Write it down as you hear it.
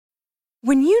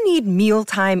When you need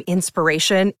mealtime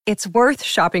inspiration, it's worth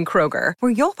shopping Kroger,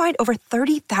 where you'll find over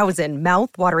 30,000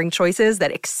 mouth-watering choices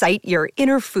that excite your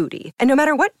inner foodie. And no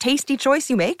matter what tasty choice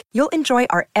you make, you'll enjoy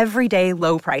our everyday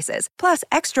low prices, plus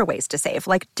extra ways to save,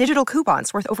 like digital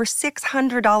coupons worth over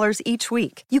 $600 each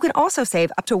week. You can also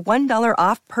save up to $1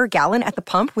 off per gallon at the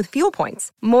pump with fuel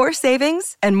points. More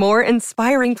savings and more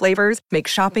inspiring flavors make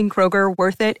shopping Kroger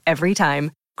worth it every time.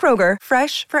 Kroger,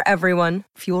 fresh for everyone.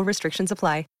 Fuel restrictions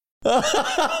apply.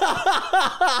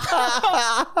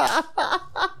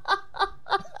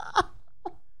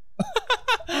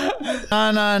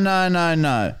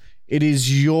 No. It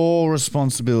is your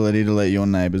responsibility to let your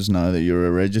neighbours know that you're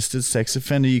a registered sex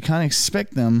offender. You can't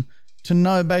expect them to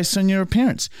know based on your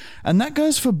appearance. And that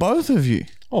goes for both of you.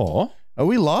 Oh. Are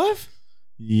we live?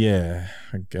 Yeah,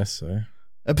 I guess so.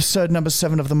 Episode number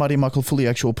 7 of the Mighty Michael Fully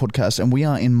Actual podcast, and we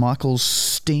are in Michael's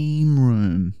steam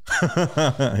room.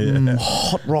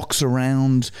 Hot rocks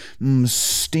around,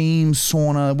 steam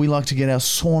sauna. We like to get our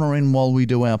sauna in while we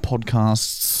do our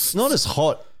podcasts. It's not as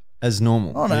hot as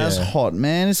normal. Not as hot,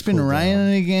 man. It's been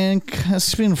raining again.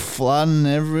 It's been flooding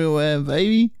everywhere,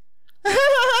 baby.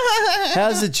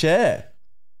 How's the chair?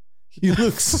 You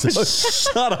look so...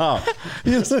 Shut up.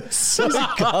 You look so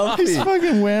comfy. He's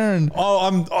fucking wearing...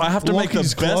 I have to make the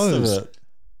Lockie's best clothes. of it.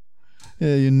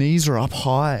 Yeah, your knees are up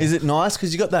high. Is it nice?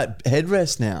 Because you got that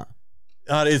headrest now.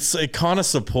 It kind of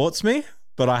supports me,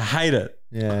 but I hate it.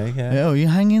 Yeah, okay. Yeah, well, you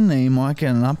hang in there, you might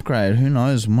get an upgrade. Who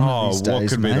knows? One of these days, what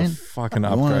could mate. be the fucking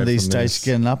upgrade? One of these from days, this?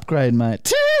 you get an upgrade,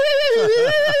 mate.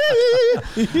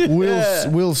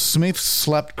 Will Smith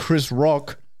slapped Chris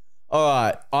Rock. All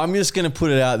right, I'm just going to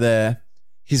put it out there.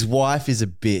 His wife is a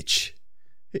bitch.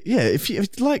 Yeah, if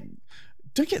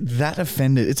don't get that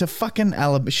offended. It's a fucking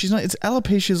alopecia. It's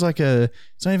alopecia's like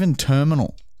it's not even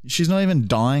terminal. She's not even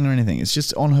dying or anything. It's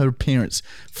just on her appearance.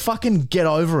 Fucking get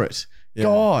over it. Yeah.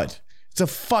 God, it's a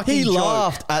fucking He joke.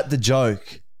 laughed at the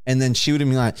joke, and then she would have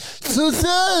been like, Go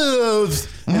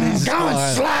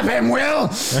and slap him, Will.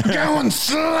 Go and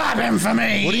slap him for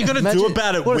me. What are you going to do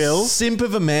about it, what Will? a simp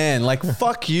of a man. Like,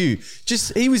 fuck you.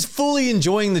 He was fully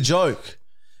enjoying the joke.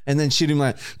 And then she'd be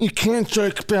like, you can't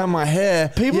joke about my hair.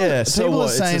 People so are what?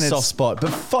 saying it's a soft it's- spot.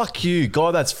 But fuck you.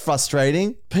 God, that's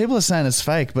frustrating. People are saying it's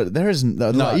fake, but there isn't.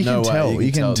 You no can way. tell.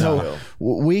 You can tell.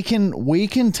 We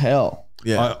can tell.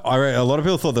 Yeah. A lot of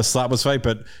people thought the slap was fake,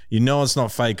 but you know it's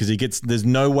not fake because there's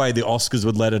no way the Oscars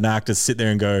would let an actor sit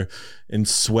there and go and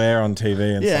swear on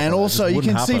TV. And Yeah, stuff and like also that. It you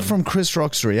just can see wouldn't from Chris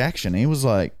Rock's reaction, he was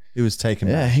like, He was taken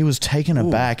yeah, back. he was taken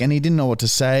aback and he didn't know what to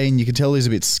say, and you could tell he's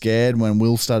a bit scared when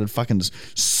Will started fucking just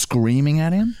screaming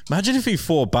at him. Imagine if he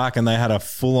fought back and they had a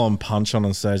full-on punch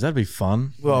on stage. That'd be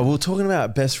fun. Well, we were talking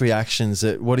about best reactions.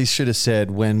 That what he should have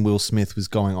said when Will Smith was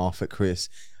going off at Chris.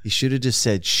 He should have just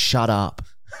said, shut up.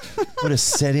 Would have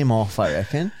set him off, I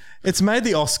reckon. It's made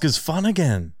the Oscars fun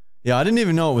again. Yeah, I didn't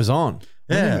even know it was on.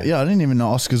 Yeah. I didn't even know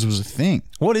Oscars was a thing.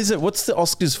 What is it? What's the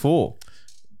Oscars for?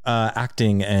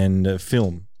 Acting and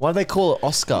film. Why do they call it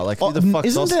Oscar? Like, who the fuck's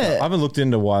isn't Oscar? there- I haven't looked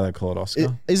into why they call it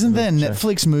Oscar. Isn't there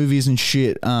Netflix movies and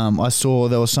shit? I saw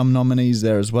there were some nominees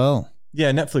there as well.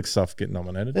 Yeah, Netflix stuff get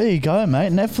nominated. There you go,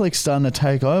 mate. Netflix starting to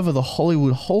take over the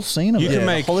Hollywood whole scene of You it. can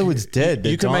make Hollywood's dead.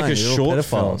 You They're can make a dying. They're all short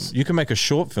film. pedophiles. You can make a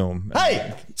short film.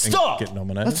 Hey, stop! Get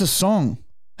nominated. That's a song.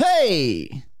 Hey!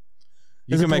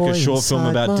 You There's can a make a boy short film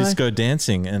inside about my disco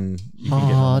dancing, and you can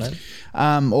get heart.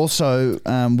 nominated. Also,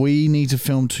 we need to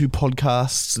film 2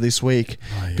 podcasts this week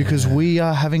because we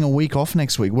are having a week off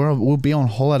next week. We'll be on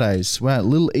holidays. We're at a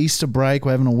little Easter break.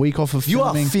 We're having a week off of You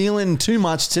are filming. feeling too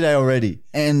much today already.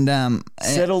 and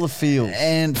Settle the feels.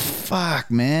 and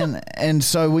fuck, man. And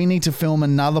so we need to film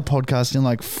another podcast in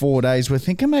like 4 days. We're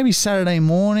thinking maybe Saturday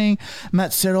morning.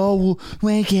 Matt said, oh, we'll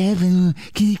wake up and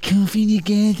get coffee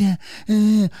together.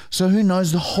 So who knows?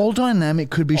 The whole dynamic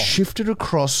could be shifted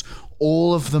across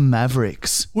all of the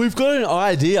Mavericks. We've got an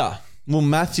idea. Well,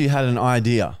 Matthew had an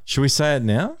idea. Should we say it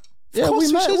now? Yeah, course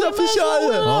we may- should have may for sure. as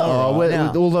well. All right,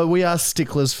 now. Although we are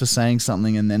sticklers for saying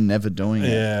something and then never doing it.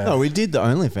 Yeah. No, we did the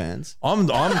OnlyFans. I'm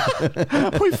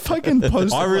We fucking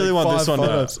posted. I really like want this 5 one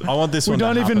photos. to, I want this We one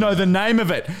don't to even know the name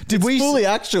of it. Did we? Fully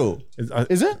actual.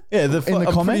 Is it? Yeah, in the I'm pretty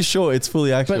comments? sure it's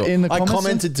fully actual. But in the I comments-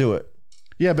 commented to it.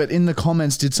 Yeah, but in the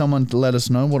comments, did someone let us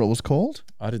know what it was called?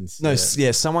 I didn't see No, it.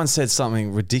 yeah, someone said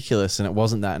something ridiculous and it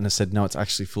wasn't that, and I said no, it's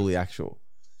actually fully actual.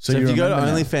 So you if you go to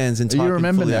remember now? OnlyFans and You type in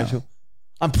remember fully now? actual,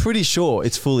 I'm pretty sure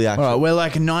it's fully actual. All right, we're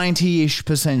like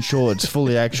 90-ish% sure it's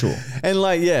fully actual. And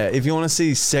like, yeah, if you want to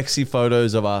see sexy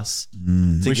photos of us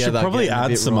together, We should probably getting a add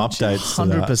bit some raunchy. updates. to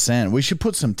that. 100%. We should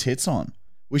put some tits on.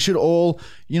 We should all,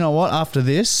 you know what, after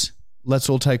this, let's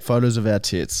all take photos of our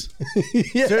tits.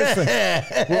 Seriously.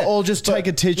 We'll all just take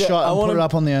a tit shot and put it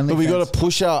up on the OnlyFans. But we got to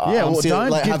push our Yeah, arms well, in, don't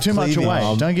like, give have too much cleavage.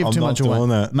 away. Don't give I'm too not much away. doing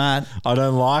that. Matt. I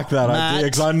don't like that idea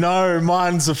because I know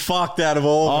mine's a fucked out of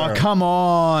all. Oh, come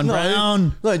on, No,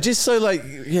 Brown. No, just so like,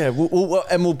 yeah,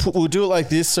 we'll do it like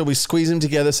this. So we squeeze them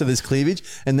together so there's cleavage,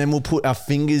 and then we'll put our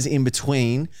fingers in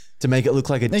between to make it look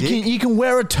like a dick. You can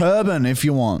wear a turban if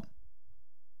you want.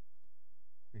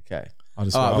 Okay.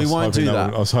 We won't do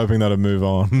that. I was hoping that'd move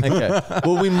on. Okay.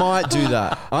 Well, we might do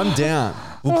that. I'm down.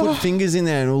 We'll put fingers in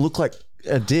there and it'll look like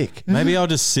a dick. Maybe I'll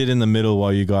just sit in the middle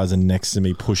while you guys are next to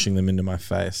me, pushing them into my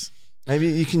face. Maybe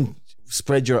you can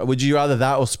spread your. Would you rather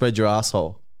that or spread your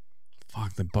asshole?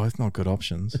 Fuck, they're both not good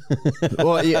options.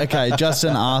 Well, yeah, okay, just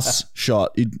an ass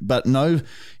shot. But no,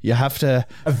 you have to...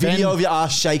 A video of your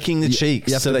ass shaking the cheeks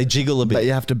you have so to- they jiggle a bit. But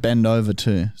you have to bend over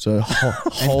too. So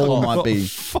hole might be...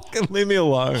 Fucking leave me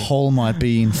alone. Hole might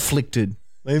be inflicted.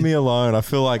 Leave me alone. I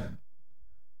feel like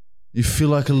You feel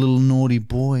like a little naughty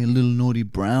boy, a little naughty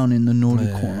Brown in the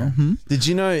naughty corner. Hmm? Did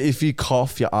you know if you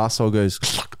cough, your asshole goes...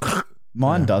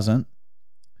 Mine doesn't.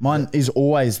 Mine is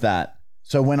always that.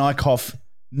 So when I cough,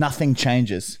 nothing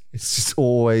changes. It's just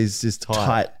always just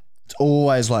Tight. It's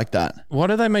always like that. why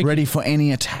do they make Ready for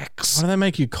any attacks. why do they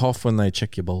make you cough when they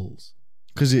check your balls?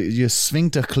 Because your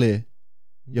sphincter clear.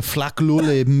 Your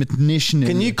flaclule mitnishne.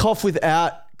 Can you cough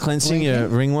without cleansing your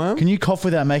ringworm? Can you cough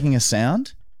without making a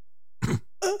sound?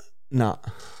 No.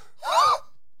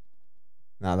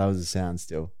 No, that was a sound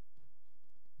still.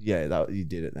 Yeah, you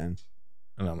did it then.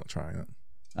 And I'm not trying that.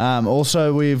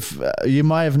 Also, you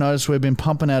may have noticed we've been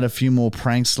pumping out a few more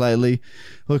pranks lately.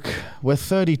 Look, we're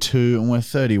 32 and we're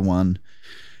 31.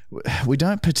 We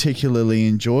don't particularly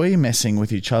enjoy messing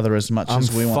with each other as much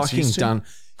as we once fucking used to. done.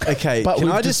 Okay, But can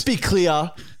we've I just be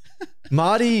clear?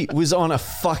 Marty was on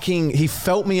he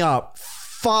felt me up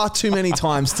far too many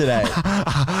times today.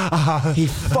 He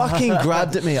fucking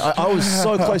grabbed at me. I was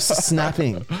so close to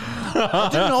snapping. I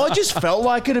don't know. I just felt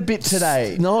like it a bit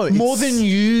today. No, more it's- than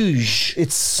usual.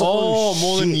 It's so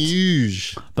more than shit.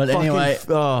 usual. But Fucking anyway,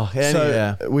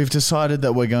 yeah. so we've decided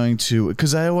that we're going to,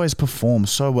 because they always perform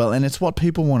so well, and it's what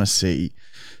people want to see.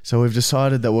 So we've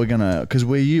decided that we're gonna, because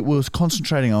we're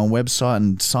concentrating on website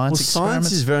and science Well, experiments.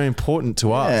 science is very important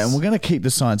to us. Yeah, and we're going to keep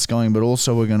the science going, but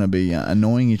also we're going to be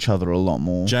annoying each other a lot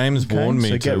more. James warned me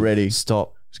So to get ready.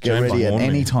 Stop. Get James ready at warned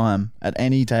any me. time, at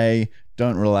any day.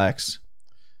 Don't relax.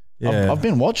 Yeah. I've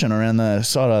been watching around the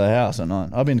side of the house at night.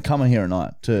 I've been coming here at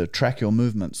night to track your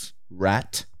movements.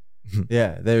 Rat.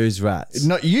 Yeah, there is rats.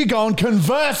 No, you go and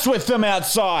converse with them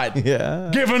outside. Yeah.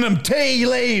 Giving them tea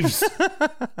leaves.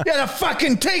 Get a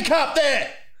fucking teacup there.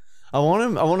 I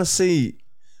want to see.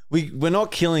 We're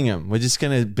not killing them. We're just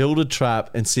going to build a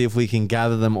trap and see if we can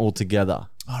gather them all together.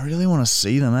 I really want to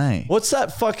see them, eh? What's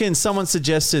that fucking, someone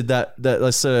suggested that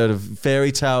sort of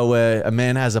fairy tale where a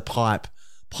man has a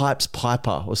Pipe's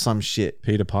Piper or some shit.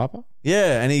 Peter Piper?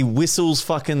 Yeah, and he whistles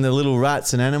fucking the little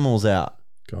rats and animals out.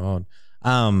 God.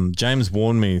 James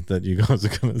warned me that you guys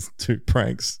are going to do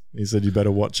pranks. He said you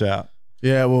better watch out.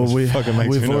 Yeah, well, Which fucking makes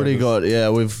we've me already nervous. got. Yeah,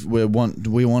 we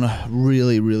want to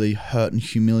really, really hurt and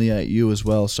humiliate you as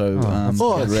well. So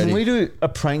get ready. Can we do a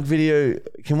prank video?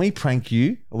 Can we prank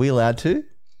you? Are we allowed to?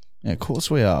 Yeah, of course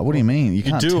we are. What do you mean? You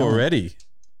can't do tell. already.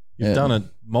 You've Yeah. done it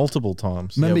multiple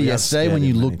times. Remember we have yesterday scared when you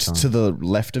him many looked times. to the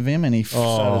left of him and he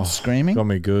started screaming? Got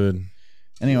me good.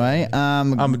 Anyway,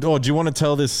 Do you want to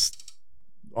tell this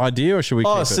idea or should we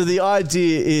keep it? So the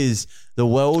idea is the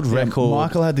world record.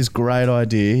 Michael had this great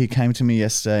idea. He came to me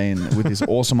yesterday with this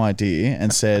awesome idea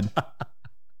and said,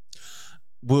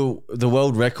 Well, the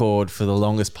world record for the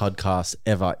longest podcast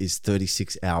ever is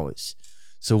 36 hours.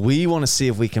 So we want to see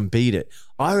if we can beat it.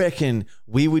 I reckon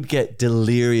we would get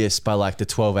delirious by like the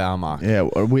 12-hour mark. "Yeah,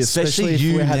 Especially if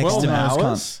you we had next to me.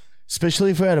 hours, especially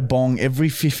if we had a bong every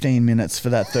 15 minutes for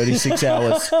that 36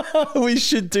 hours." We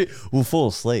should do. We'll fall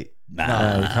asleep.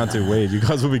 No, we can't do weird. You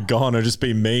guys will be gone. It'll just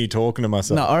be me talking to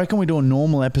myself. No, I reckon we do a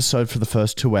normal episode for the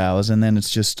first 2 hours, and then it's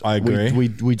just I agree.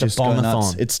 We just go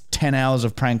nuts. bongathon. It's 10 hours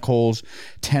of prank calls,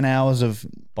 10 hours of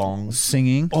Bongs.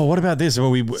 singing. Oh, what about this?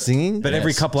 Well, we Singing? but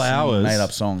every Yes, couple of singing hours, made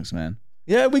up songs, man.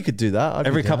 Yeah, we could do that.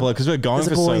 every couple of because we're going There's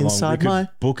for a so boy long, we inside could my-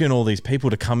 book in all these people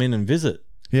to come in and visit.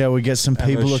 Yeah, we get some a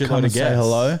people to shitload come of and say guests.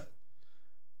 hello.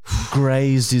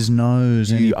 Grazed his nose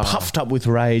and You he are puffed up with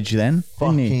rage then.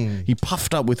 Didn't he? fucking- He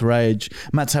puffed up with rage.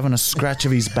 Matt's having a scratch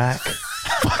of his back. He's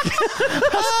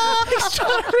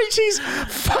trying to reach his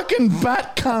fucking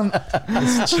bat cunt.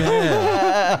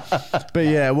 But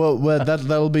yeah, well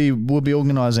we'll be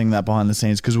organising that behind the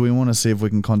scenes because we want to see if we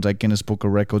can contact Guinness Book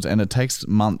of Records, and it takes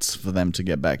months for them to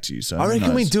get back to you. So I who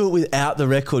reckon we knows? do it without the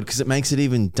record because it makes it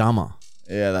even dumber.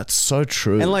 Yeah, that's so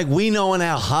true. And like we know in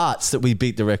our hearts that we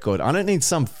beat the record. I don't need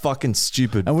some fucking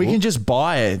stupid. And we book. can just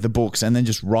buy the books and then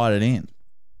just write it in.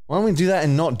 Why don't we do that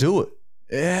and not do it?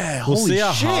 Yeah, We'll holy see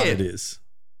how shit. hard it is.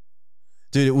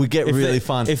 Dude, it would get really they,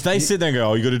 fun. If they sit there and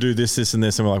go, oh, you got to do this, this, and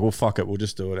this, and we're like, well, fuck it, we'll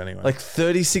just do it anyway. Like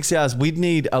 36 hours, we'd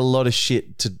need a lot of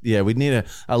shit to, we'd need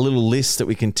a little list that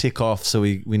we can tick off so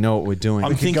we know what we're doing.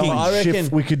 I'm thinking, I reckon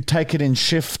we could take it in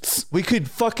shifts. we could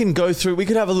fucking go through, we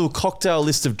could have a little cocktail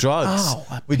list of drugs. Oh,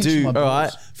 I we pinch do, my all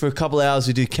balls. right, for a couple of hours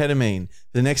we do ketamine.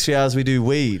 For the next few hours we do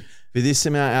weed. For this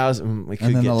amount of hours, we could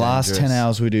And then get the last dangerous. 10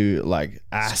 hours we do like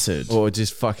acid. Or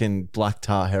just fucking black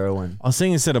tar heroin. I was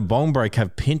thinking instead of bong break,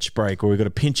 have pinch break, where we've got to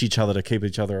pinch each other to keep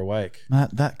each other awake.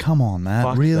 Matt, come on, Matt.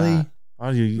 Fuck really? that. Oh,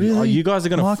 you, Really? oh, you guys are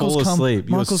going to fall asleep.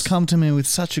 You're Michael's come to me with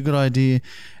such a good idea,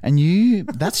 and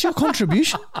that's your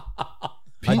contribution.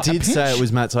 I did A say pinch? it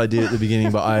was Matt's idea at the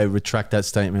beginning, but I retract that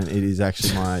statement. It is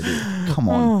actually my idea. Come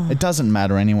on. It doesn't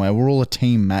matter anyway. We're all a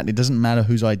team, Matt. It doesn't matter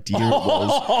whose idea it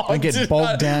was. Don't get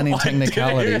bogged down in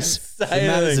technicalities. It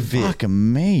matters a bit.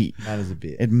 Fucking me. Matters a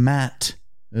bit. It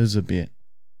matters a bit.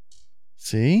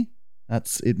 See?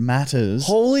 It matters.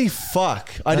 Holy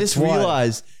fuck. I That's just why.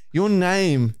 realized your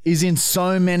name, Is in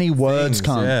so many words, things,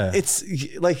 cunt. yeah. it's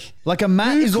like... Like a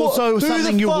mat is also who the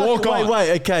something you fuck- walk on.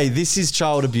 Wait, okay. This is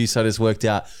child abuse I just worked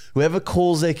out. Whoever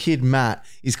calls their kid Matt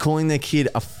is calling their kid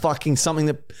a fucking something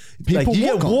that... People you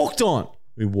walk get on. walked on.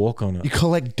 We walk on it. You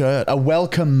collect dirt. A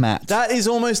welcome mat. That is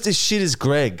almost as shit as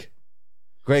Greg.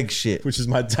 Greg shit. Which is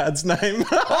my dad's name.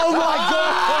 Oh my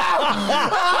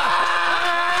God!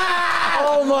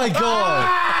 Oh my God!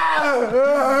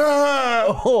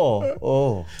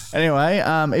 Oh. Anyway,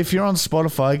 if you're on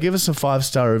Spotify, give us a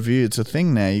 5-star review. It's a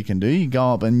thing now you can do. You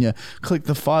go up and you click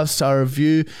the 5-star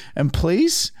review, and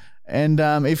please. And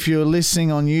if you're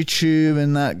listening on YouTube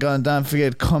and that, don't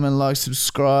forget comment, like,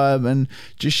 subscribe, and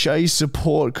just show your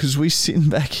support because we're sitting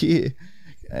back here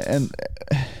and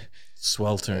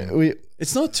Sweltering. we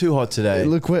It's not too hot today.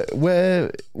 look. We're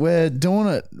doing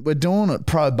it. We're doing it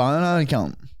pro bono,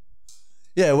 cunt.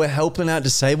 Yeah, we're helping out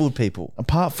disabled people.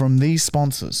 Apart from these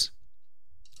sponsors.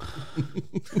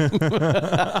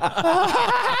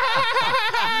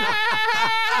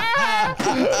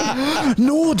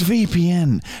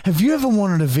 NordVPN. Have you ever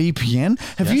wanted a VPN?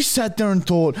 Have you sat there and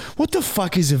thought, what the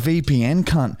fuck is a VPN,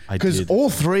 cunt? I Because did. all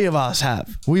three of us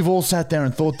have. We've all sat there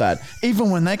and thought that. Even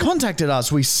when they contacted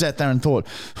us, we sat there and thought,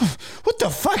 what the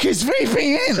fuck is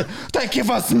VPN? They give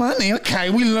us money. Okay,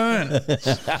 we learn.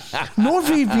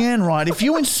 NordVPN, right? If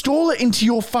you install it into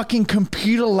your fucking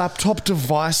computer laptop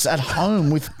device at home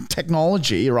with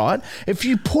technology, right? If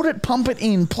you pump it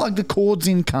in, plug the cords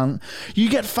in, cunt, you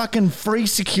get fucking free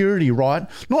security, right?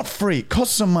 Not free, it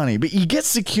costs some money, but you get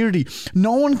security.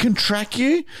 No one can track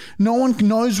you. No one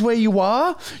knows where you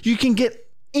are. You can get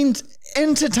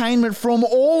entertainment from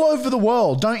all over the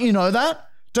world. Don't you know that?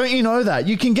 Don't you know that?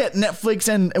 You can get Netflix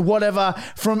and whatever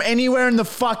from anywhere in the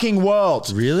fucking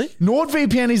world. Really?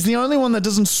 NordVPN is the only one that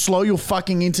doesn't slow your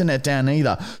fucking internet down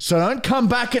either. So don't come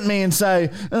back at me and say,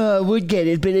 oh, we'll get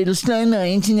it, but it'll slow my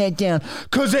internet down.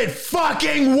 Because it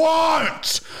fucking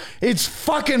won't. It's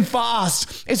fucking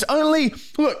fast. It's only,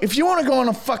 look, if you want to go on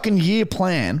a fucking year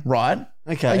plan, right?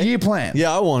 Okay. A year plan.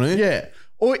 Yeah, I want to. Yeah.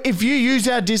 Or if you use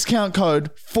our discount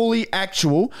code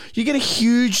FullyActual, you get a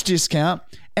huge discount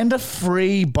and a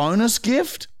free bonus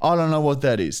gift. I don't know what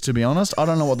that is, to be honest. I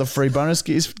don't know what the free bonus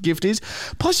gift is.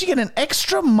 Plus, you get an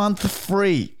extra month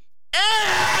free.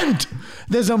 And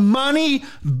there's a money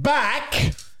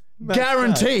back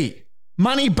guarantee.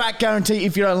 Money back guarantee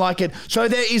if you don't like it. So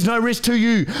there is no risk to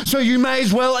you. So you may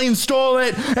as well install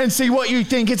it and see what you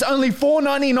think. It's only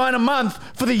 $4.99 a month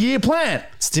for the year plan.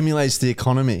 Stimulates the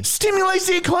economy. Stimulates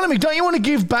the economy. Don't you want to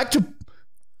give back to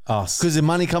Us. Because the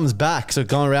money comes back, so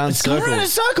going around It's going circles. around in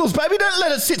circles, baby. Don't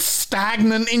let it sit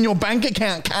stagnant in your bank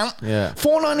account, cunt. Yeah.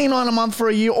 $4.99 a month for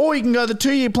a year, or you can go the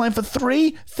 2-year plan for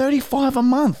 $3.35 a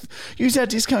month. Use our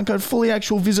discount code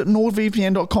FullyActual. Visit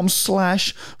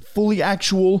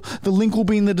nordvpn.com/fullyactual. The link will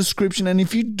be in the description. And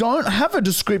if you don't have a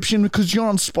description because you're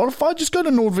on Spotify, just go to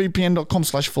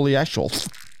nordvpn.com/fullyactual.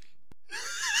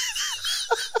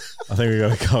 I think we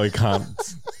got to go. We can't.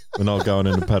 We're not going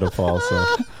into pedophile. So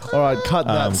All right, cut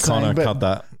that. Connor, but, cut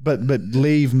that. But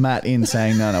leave Matt in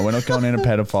saying no, we're not going into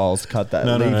pedophiles. Cut that.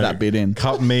 Leave that bit in.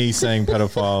 Cut me saying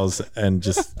pedophiles and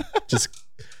just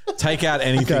take out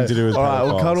anything to do with all pedophiles. right,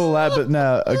 we'll cut all that, but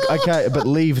no, okay, but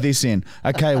leave this in.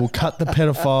 Okay, we'll cut the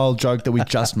pedophile joke that we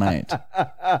just made. You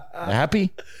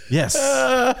happy? Yes.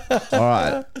 All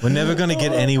right. We're never going to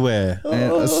get anywhere.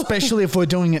 And especially if we're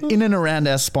doing it in and around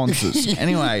our sponsors.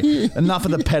 Anyway, enough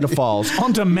of the pedophiles.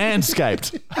 On to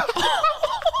Manscaped.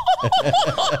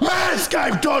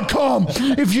 Manscaped.com.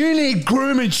 If you need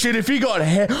grooming shit, if you got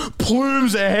hair,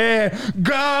 plumes of hair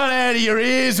going out of your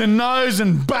ears and nose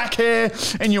and back hair,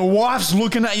 and your wife's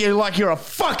looking at you like you're a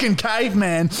fucking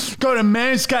caveman, go to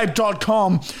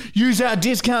manscaped.com. Use our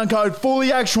discount code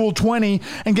FullyActual20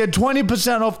 and get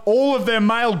 20% off all of their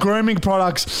male grooming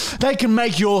products. They can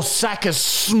make your sack as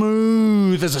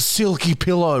smooth as a silky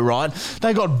pillow, right?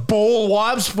 They got ball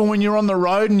wipes for when you're on the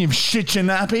road and you've shit your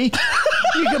nappy.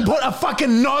 You can put a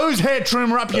fucking nose hair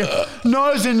trimmer up your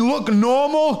nose and look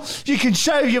normal. You can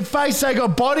shave your face. They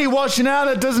got body wash now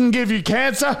that doesn't give you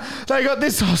cancer. They got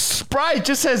this spray. It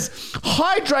just says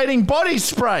hydrating body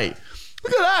spray.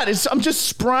 Look at that. I'm just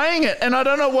spraying it and I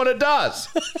don't know what it does.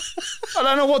 I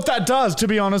don't know what that does, to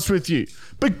be honest with you.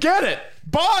 But get it.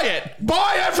 Buy it.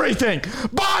 Buy everything.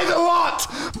 Buy the lot.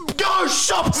 Go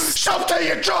shop. Shop till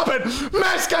you drop it.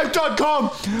 Manscaped.com.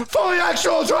 Fully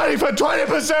Actual 20 for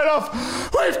 20%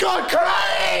 off. We've gone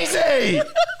crazy.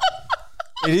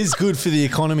 It is good for the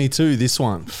economy too, this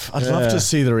one. I'd love to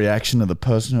see the reaction of the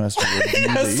person who has to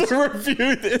review these. to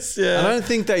review this. I Yeah, don't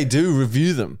think they do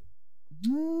review them.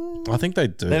 I think they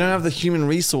do. They don't have the human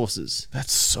resources.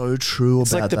 That's so true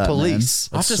It's about like the that, police.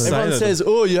 I have to so- say Everyone that says,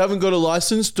 "Oh, you haven't got a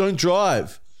license? Don't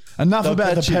drive." man. Enough They'll about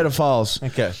the catch you. pedophiles.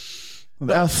 Okay.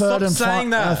 Our Stop saying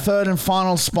that. Our third and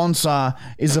final sponsor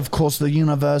is, of course, the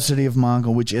University of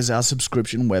Markle, which is our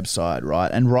subscription website, right?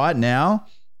 And right now,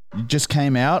 it just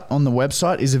came out on the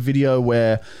website, is a video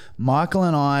where Michael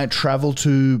and I travel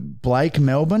to Blake,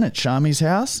 Melbourne at Shami's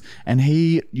house, and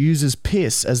he uses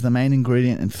piss as the main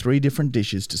ingredient in 3 different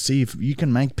dishes to see if you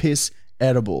can make piss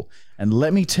edible. And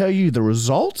let me tell you, the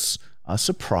results are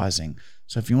surprising.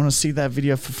 So if you want to see that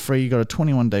video for free, you got a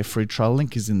 21-day free trial.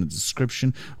 Link is in the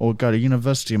description, or go to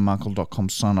universityofmarkle.com,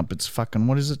 sign up. It's fucking,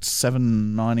 what is it,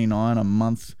 $7.99 a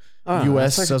month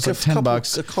US, so it's like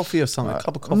 $10. A coffee or something. A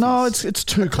cup of coffee. No, it's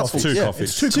 2 coffees. Two Yeah,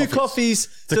 coffees. it's Two coffees.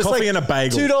 It's a coffee and a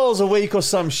bagel. $2 a week or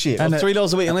some shit. And Or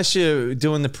 $3 a week, unless you're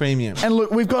doing the premium. And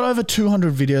look, we've got over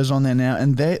 200 videos on there now,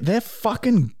 and they're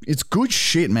fucking, it's good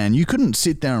shit, man. You couldn't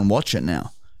sit there and watch it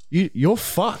now. You're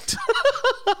fucked.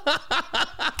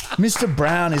 Mr.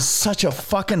 Brown is such a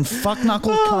fucking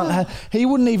fuck-knuckle cunt. He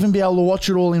wouldn't even be able to watch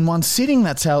it all in one sitting.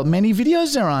 That's how many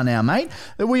videos there are now, mate,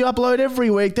 that we upload every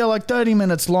week. They're like 30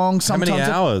 minutes long. How Sometimes many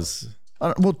hours?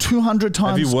 Well, 200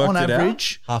 times you worked on it out?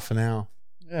 average. Half an hour.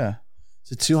 Yeah.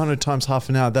 So 200 times half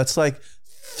an hour. That's like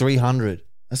 300.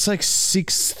 That's like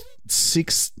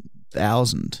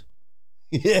 6,000.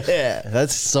 Yeah.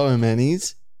 That's so many.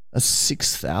 That's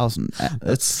 6,000.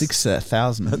 That's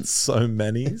 6,000 That's so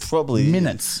many. Probably.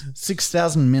 minutes.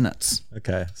 6,000 minutes,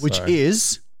 Okay, which sorry.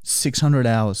 is 600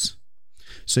 hours.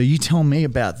 So you tell me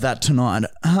about that tonight,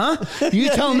 huh? You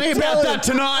tell me about that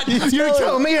tonight. You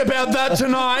tell me about that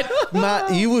tonight.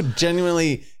 Matt, you would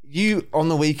genuinely, on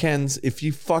the weekends, if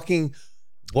you fucking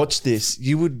watch this,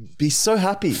 you would be so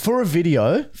happy. For a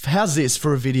video, how's this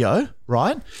for a video,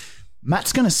 right?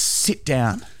 Matt's going to sit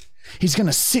down. He's going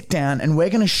to sit down and we're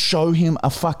going to show him a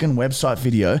fucking website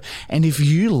video. And if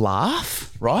you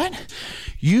laugh, right,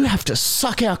 you have to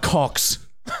suck our cocks.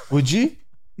 Would you?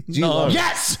 Do you love,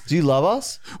 Yes! Do you love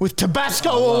us? With Tabasco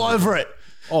all over it.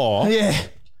 Oh, Yeah. Does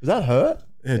that hurt?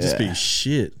 yeah, just be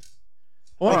shit.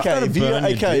 Okay, if you,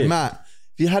 Matt,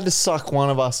 if you had to suck one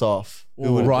of us off,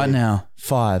 who would it Right be? now,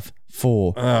 5,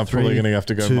 4, I'm probably 3, going to have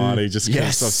to go 2, Marty just because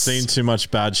yes. I've seen too much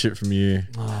bad shit from you.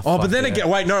 But then again,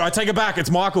 wait, no, I take it back.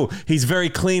 It's Michael. He's very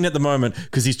clean at the moment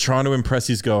because he's trying to impress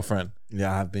his girlfriend.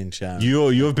 Yeah, I've been Sharon.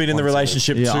 You have been in the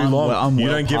relationship too long. You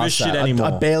don't give a shit anymore.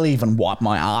 I barely even wipe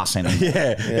my ass anymore.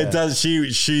 yeah, it does.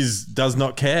 She's does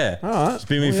not care. All right. She's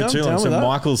been with me Well, for yeah, too I'm long. down So with that.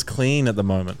 Michael's clean at the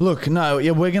moment. Look, no,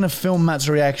 yeah, we're going to film Matt's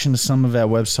reaction to some of our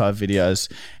website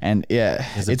videos. And yeah,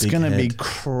 a it's big going to be head.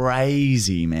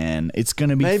 crazy, man. It's going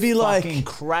to be Maybe fucking like-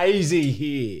 crazy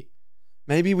here.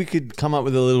 Maybe we could come up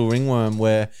with a little ringworm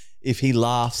where if he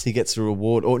laughs, he gets a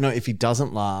reward. Or no, if he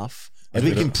doesn't laugh,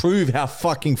 we can prove how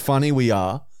fucking funny we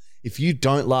are. If you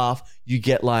don't laugh, you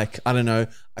get like, I don't know,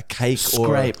 a cake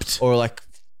Scraped. or like,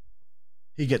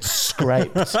 He gets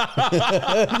scraped.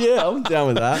 yeah, I'm down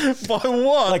with that. By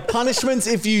what? Like punishments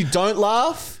if you don't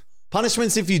laugh,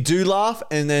 punishments if you do laugh,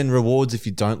 and then rewards if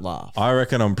you don't laugh. I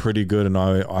reckon I'm pretty good and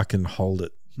I can hold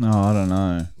it. No, I don't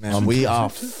know. Man, we are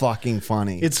fucking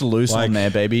funny. It's loose Like- on there,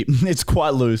 baby. It's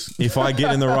quite loose. If I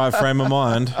get in the right frame of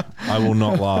mind, I will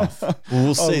not laugh.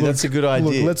 We'll see. That's a good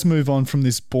idea. Look, let's move on from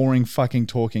this boring fucking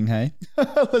talking, hey?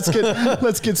 let's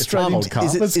get straight time. into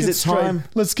Is it time?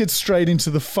 Let's get straight into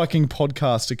the fucking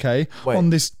podcast, okay? Wait. On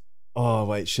this Oh,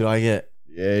 wait, should I get...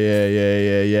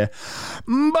 Yeah.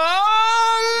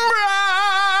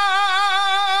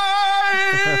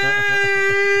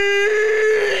 Bong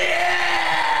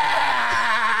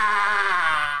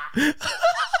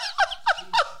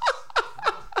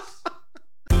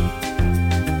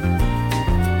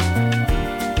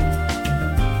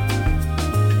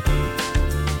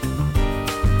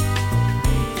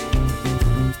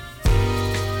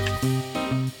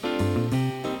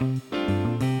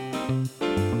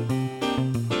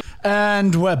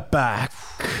And we're back.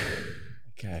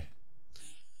 Okay.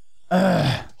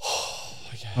 All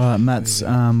right, Matt's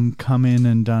come in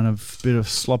and done a bit of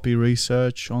sloppy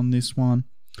research on this one.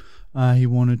 He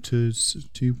wanted to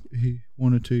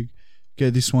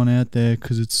get this one out there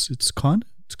because it's kind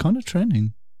of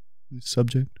trending, this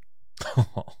subject. Yeah,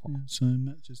 so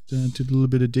Matt just did a little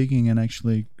bit of digging and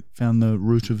actually found the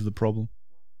root of the problem.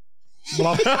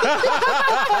 Blop.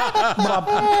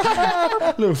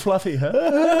 Blop. Little fluffy,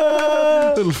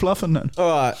 huh? Little fluffing. All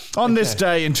right. On this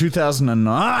day in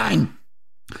 2009,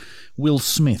 Will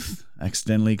Smith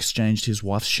accidentally exchanged his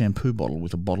wife's shampoo bottle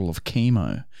with a bottle of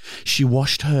chemo. She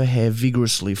washed her hair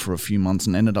vigorously for a few months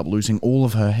and ended up losing all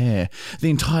of her hair.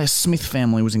 The entire Smith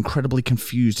family was incredibly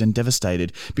confused and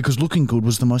devastated because looking good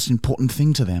was the most important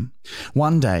thing to them.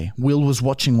 One day, Will was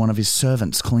watching one of his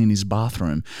servants clean his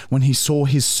bathroom when he saw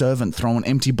his servant throw an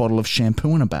empty bottle of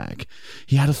shampoo in a bag.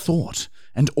 He had a thought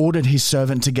and ordered his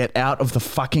servant to get out of the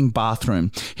fucking bathroom.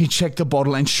 He checked the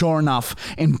bottle and sure enough,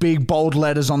 in big bold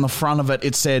letters on the front of it,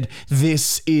 it said,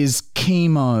 "This is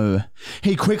chemo."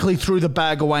 He quickly threw the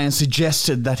bag away and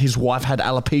suggested that his wife had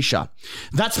alopecia.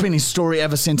 That's been his story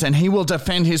ever since, and he will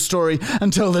defend his story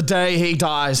until the day he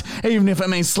dies, even if it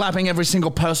means slapping every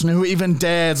single person who even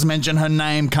dares mention her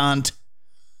name, cunt.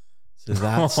 So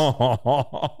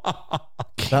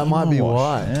that might be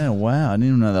why. Yeah, wow. I didn't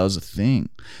even know that was a thing.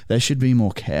 They should be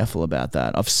more careful about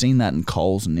that. I've seen that in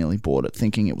Coles and nearly bought it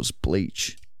thinking it was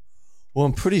bleach. Well,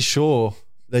 I'm pretty sure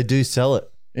they do sell it.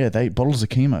 Yeah, bottles of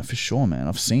chemo for sure, man.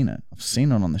 I've seen it. I've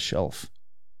seen it on the shelf.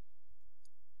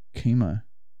 Chemo.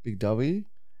 Big W?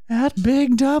 At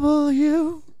Big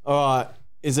W. All right.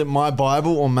 Is it my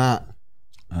Bible or Matt?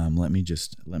 Let me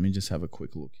just have a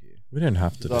quick look here. We don't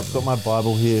have to. I've got my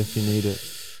Bible here if you need it.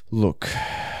 Look.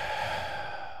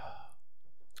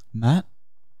 Matt,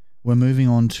 we're moving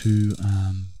on to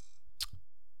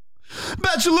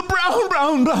Bachelor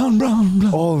Brown.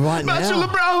 Oh, right now. Bachelor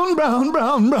Brown. Bachelor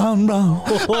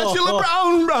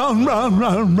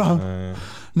Brown.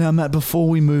 Now, Matt, before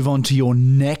we move on to your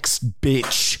next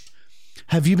bitch,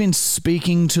 have you been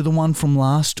speaking to the one from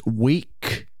last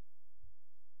week?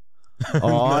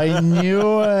 Oh, I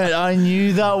knew it. I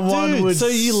knew that one Dude, would so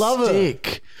you love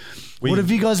stick. What have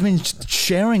you guys been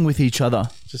sharing with each other?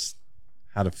 Just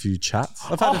had a few chats.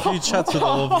 I've had a few chats with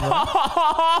all of them.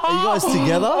 Are you guys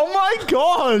together? Oh my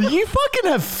God. You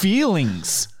fucking have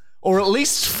feelings. Or at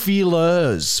least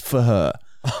feelers for her.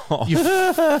 You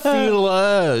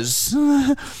feelers.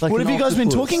 Like What have an you guys been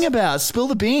octopus. talking about? Spill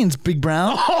the beans, Big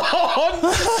Brown.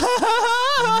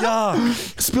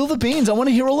 Yuck. Spill the beans. I want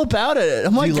to hear all about it.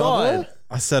 Oh my you love God. her?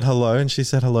 I said hello and she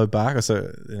said hello back.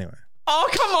 So anyway, Oh,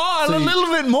 come on. A little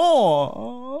bit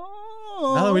more.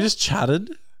 no, we just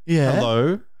chatted. Yeah.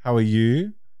 Hello, how are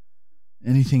you?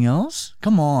 Anything else?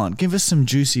 Come on, give us some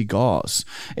juicy goss.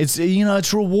 It's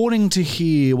it's rewarding to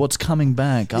hear what's coming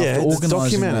back after Yeah, let's organising.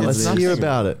 document it. all Let's this. hear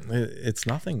about it. It's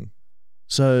nothing.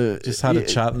 So Just had a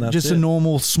chat and that's just it. a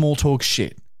normal small talk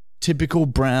shit. Typical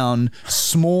Brown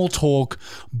small talk,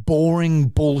 boring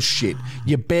bullshit.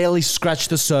 You barely scratch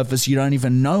the surface. You don't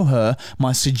even know her.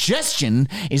 My suggestion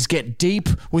is get deep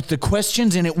with the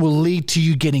questions, and it will lead to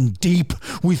you getting deep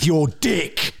with your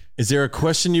dick. Is there a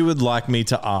question you would like me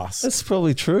to ask? That's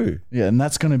probably true. Yeah, and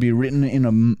that's going to be written in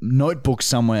a notebook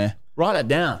somewhere. Write it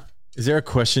down. Is there a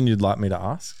question you'd like me to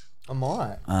ask? I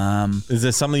might. Is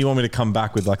there something you want me to come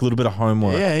back with, like a little bit of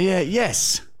homework?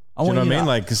 Yes. Do you know what I mean?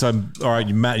 Like, because all right,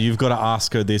 Matt, you've got to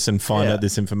ask her this and find out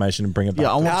this information and bring it back.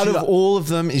 Yeah, I want Out you of to- all of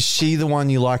them, is she the one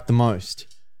you like the most?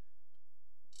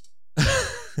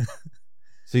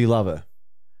 So you love her.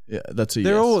 Yeah, that's a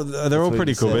They're yes. all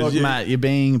pretty cool. said. but Look, you- Matt, you're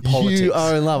being politics. You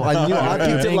are in love. I knew. I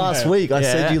picked it last week. I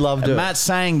said you loved and her. Matt's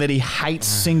saying that he hates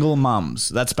single mums.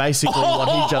 That's basically what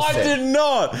he just I said.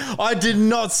 did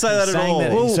not say that at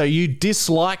Saying all. that- so you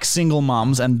dislike single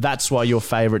mums, and that's why your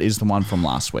favorite is the one from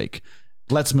last week.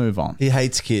 Let's move on. He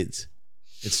hates kids.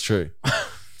 It's true.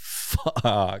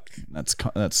 Fuck.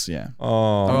 That's yeah.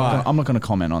 Oh. I'm not going to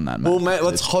comment on that, Matt. Well, mate,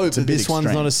 let's hope it's a that bit this one's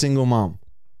extreme. not a single mum.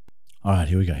 All right,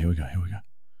 here we go.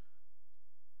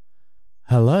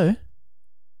 Hello.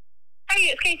 Hey,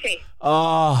 it's Katie.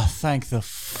 Oh, thank the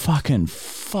fucking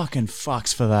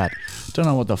fucks for that. Don't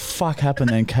know what the fuck happened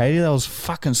then, Katie. That was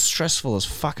fucking stressful as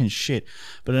fucking shit.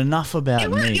 But enough about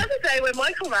It was me. the other day when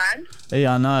Michael ran.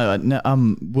 Yeah, I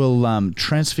know. We'll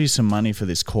transfer you some money for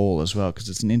this call as well because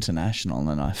it's an international,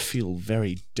 and I feel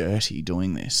very dirty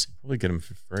doing this. Probably get them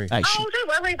for free. Actually, Oh,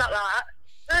 don't worry about that.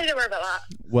 No, don't worry about that.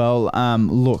 well,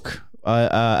 look,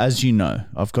 as you know,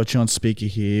 I've got you on speaker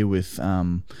here with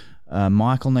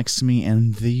Michael next to me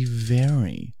and the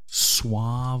very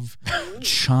suave,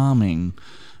 charming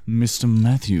Mr.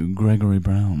 Matthew Gregory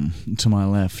Brown to my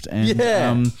left.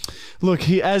 And look,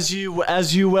 he as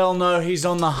you well know, he's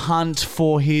on the hunt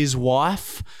for his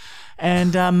wife.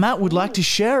 And Matt would like to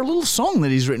share a little song that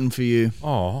he's written for you.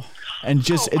 Oh. And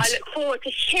just I look forward to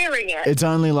hearing it. it's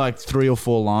only like 3 or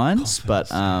 4 lines, but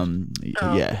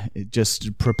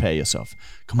just prepare yourself.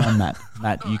 Come on, Matt.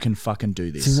 Matt, you can fucking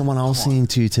do this. Sing the one I was singing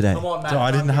to you today. Come on, Matt. No, I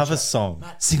didn't have a song.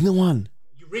 Sing the one.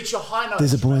 You reach your high notes.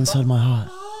 There's a boy inside my heart.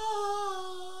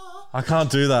 I can't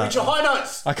do that. Reach your high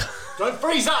notes. I can't. Don't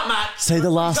freeze up, Matt. Say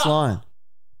the last line.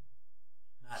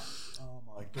 Oh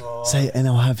my God. Say, and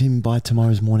I'll have him by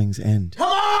tomorrow's morning's end.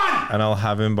 Come on. And I'll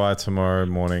have him by tomorrow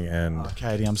morning end.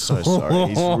 Katie, I'm so sorry.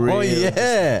 He's really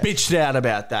yeah. bitched out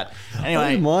about that. Anyway, I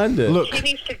didn't mind it. Look, He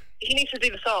needs to do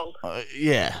the song.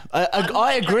 yeah,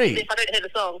 I agree. If I don't hear the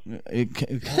song.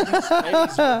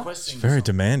 Katie's Very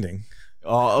demanding.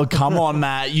 Oh, come on,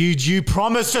 Matt. You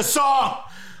promised a song.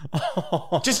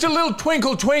 Just a little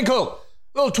twinkle, twinkle.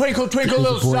 Little twinkle, twinkle,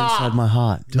 There's little a boy inside star. my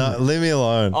heart. Do No, it. leave me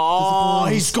alone. Oh,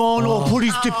 he's gone. Put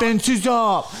his defenses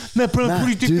up. Matt, put Matt,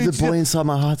 his do defenses the boy up. inside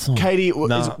my heart song. Katie,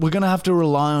 No. we're going to have to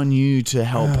rely on you to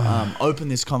help open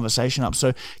this conversation up.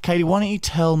 So, Katie, why don't you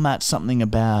tell Matt something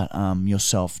about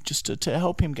yourself, just to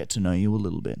help him get to know you a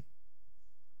little bit?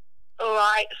 All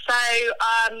right. So,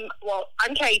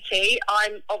 I'm Katie.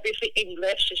 I'm obviously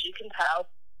English, as you can tell.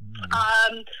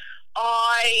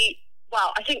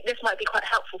 I think this might be quite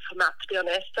helpful for Matt, to be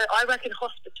honest. So I work in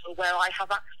hospital where I have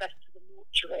access to the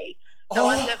mortuary. So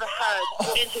I've never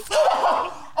heard in his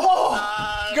diary.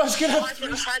 You guys can have I've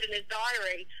never heard in his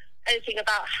diary anything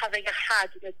about having a hag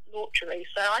in a mortuary.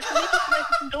 So I can maybe open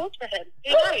some doors for him.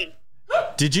 Who knows?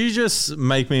 Did you just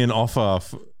make me an offer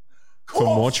for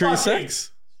mortuary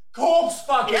sex? Corpse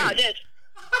fucking. Yeah, I did.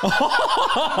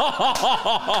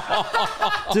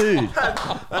 Dude,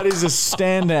 That is a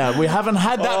standout. We haven't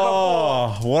had that before.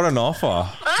 Oh, what an offer.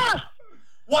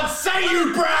 What say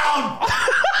you, Brown?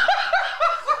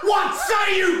 What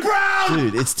say you, Brown?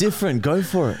 dude, it's different. Go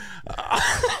for it.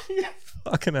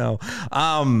 Fucking hell.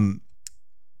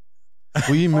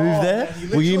 Will you move there?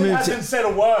 Will you move to? said a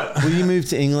word. Will you move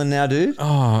to England now, dude?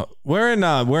 Oh, where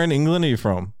in England are you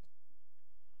from?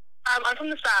 I'm from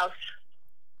the south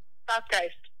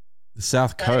coast. The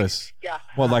South Coast. Yeah.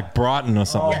 What, like Brighton or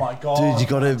something? Oh my God. Dude, you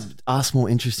got to ask more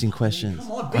interesting questions.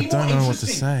 Come on, I don't know what to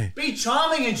say. Be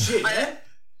charming and shit, man.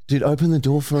 Dude, open the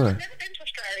door for her. I've never been to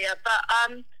Australia, but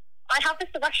I have this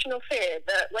irrational fear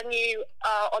that when you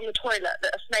are on the toilet,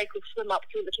 that a snake will swim up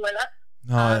through the toilet.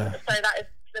 Oh, So that is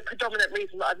the predominant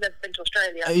reason that I've never been to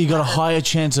Australia. You got a higher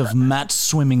chance of Matt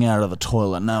swimming out of the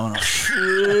toilet. No one else.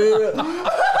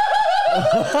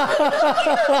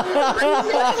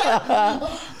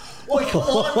 Boy, come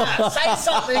on, Matt. Say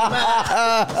something,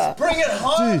 Matt. Bring it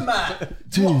home, Matt.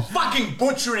 Dude. You're fucking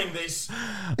butchering this.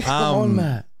 Come on,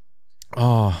 Matt.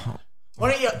 Oh,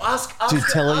 Why don't you ask? Dude,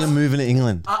 tell her you're moving to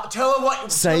England. Tell her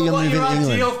what. Say tell her you're what moving your to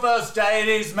England. ideal first date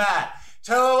is, Matt.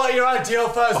 Tell her what your ideal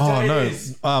first date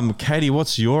is. no. Katie,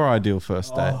 what's your ideal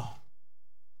first date?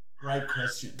 Great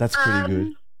question. That's pretty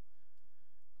good.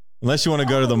 Unless you want to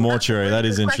go to the mortuary, that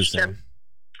is Good interesting. question.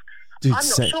 Dude, I'm not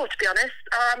say, sure, to be honest.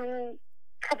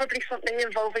 Probably something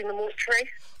involving the mortuary.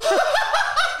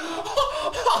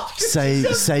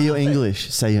 say you're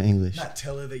English. Say you're English. Matt,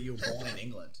 tell her that you were born in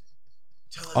England.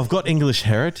 Tell her I've got English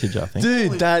heritage, I think.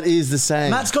 Dude, that is the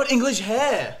same. Matt's got English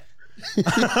hair.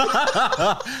 Matt's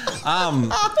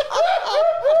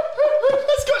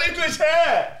got English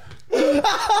hair.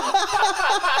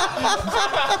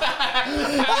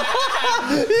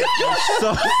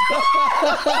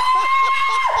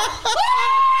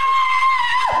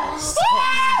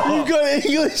 You've got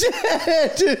English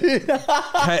hair, dude.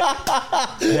 Hang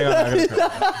on,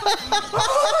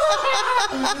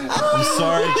 I'm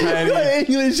sorry,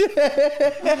 Katie. English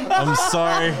hair. I'm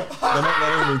sorry. They're not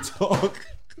letting me talk.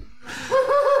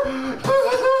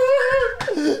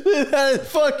 That is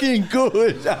fucking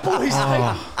good.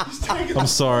 I'm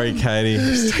sorry, Katie.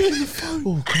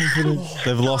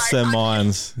 They've lost their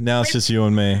minds. Now it's just you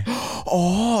and me.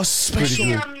 Oh, special.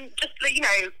 Just,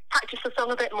 practice the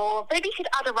song a bit more. Maybe you could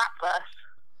add a rap verse.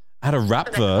 Had a rap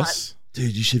next verse.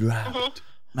 Dude, you should rap.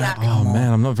 Matt, Yeah. Oh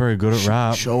man, I'm not very good at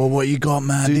rap. show her what you got,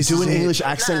 man. Dude, This do is an it. English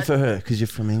accent for her because you're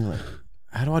from England.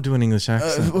 How do I do an English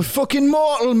accent? Fucking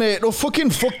mortal, mate. I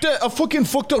fucking fucked it. I fucking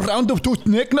fucked around the tooth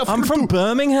neck. I'm from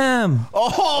Birmingham.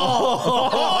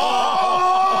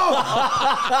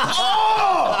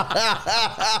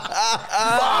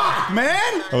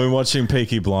 man. I've been watching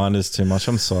Peaky Blinders too much.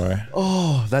 I'm sorry.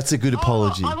 Oh, that's a good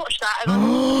apology. I watched that and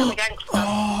I'm a gangster.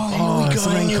 Oh,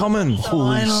 something in common.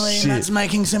 Finally, shit. Matt's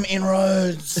making some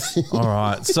inroads. All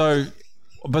right. So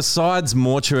besides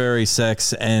mortuary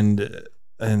sex and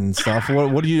stuff,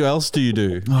 what else do you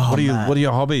do? Oh, What are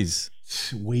your hobbies?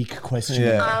 Weak questioning.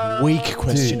 Yeah. Weak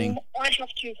questioning. I have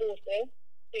 2 horses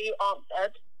who aren't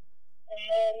dead.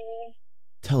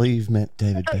 Tell her you've met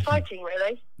David That's Beckham. exciting,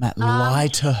 really. Matt, lie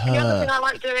to The other thing her. I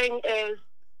like doing is,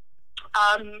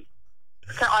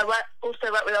 so I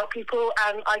also work with old people,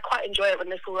 and I quite enjoy it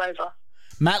when it's all over.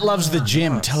 Matt loves the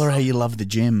gym. Tell her how you love the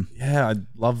gym. Yeah, I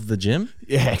love the gym.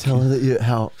 Yeah. Tell her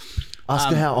that ask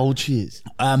her how old she is.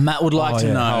 Matt would like Oh, to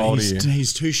yeah. know. How old are you?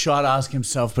 He's too shy to ask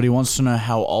himself, but he wants to know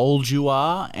how old you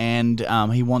are, and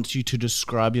he wants you to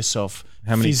describe yourself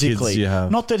How many kids physically. do you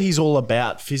have? Not that he's all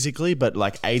about physically, but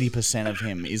like 80% of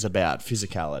him is about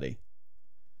physicality.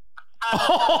 7.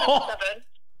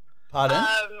 Pardon?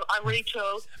 I'm really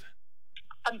tall.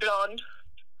 I'm blonde.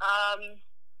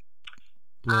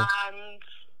 And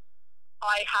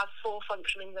I have 4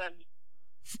 functioning limbs.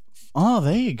 Oh,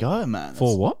 there you go, man.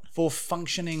 For what? For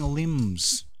functioning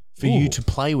limbs for you to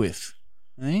play with.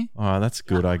 Eh? Oh, that's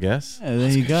good, I guess. Yeah, there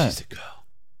you go. She's a girl.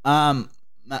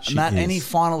 Matt, any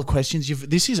final questions?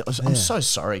 I'm so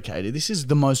sorry, Katie. This is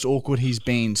the most awkward he's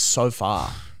been so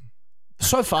far.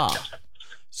 So far.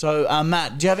 So,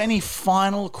 Matt, do you have any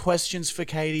final questions for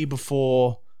Katie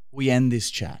before we end this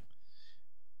chat?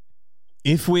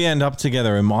 If we end up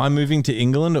together, am I moving to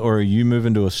England or are you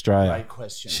moving to Australia? Great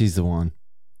question. She's the one.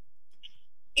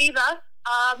 Either.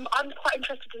 I'm quite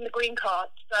interested in the green card,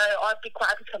 so I'd be quite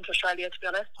happy to come to Australia, to be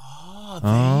honest. Oh,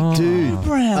 there you Dude, go,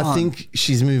 Brown. I think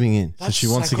she's moving in. So she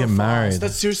wants to get sacrifice. married.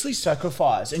 That's seriously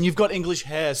sacrifice. And you've got English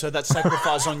hair, so that's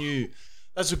sacrifice on you.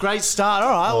 That's a great start. All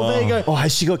right, well, there you go. Oh,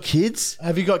 has she got kids?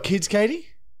 Have you got kids, Katie?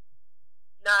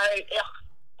 No, ugh.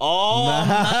 Oh,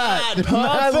 Matt. Matt,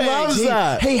 Matt perfect. loves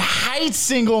that. He hates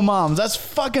single mums. That's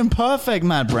fucking perfect,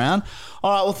 Matt Brown.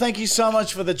 All right, well, thank you so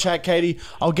much for the chat, Katie.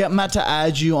 I'll get Matt to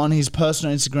add you on his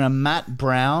personal Instagram, Matt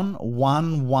Brown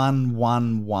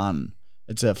 1111.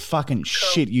 It's a fucking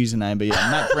shit username, but yeah,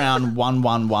 Matt Brown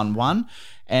 1111.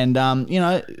 And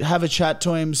have a chat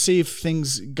to him, see if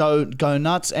things go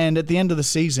nuts. And at the end of the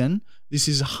season, this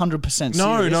is 100% serious.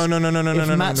 No. If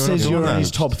Matt says you're in that.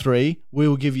 his top 3, we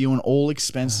will give you an all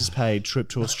expenses paid trip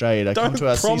to Australia to come Don't to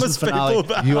our season promise finale.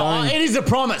 people that. You are It is a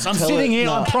promise. I'm sitting here.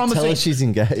 I'm Tell her promising. she's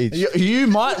engaged. You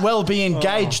might well be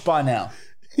engaged by now.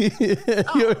 You're that'd be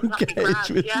engaged grand,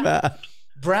 with yeah. Matt.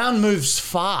 Brown moves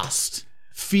fast.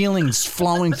 Feelings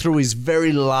flowing through his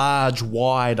very large,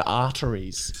 wide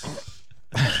arteries.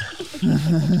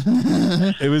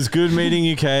 It was good meeting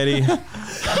you, Katie. It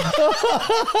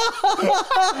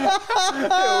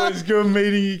was good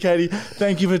meeting you, Katie.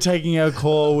 Thank you for taking our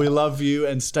call. We love you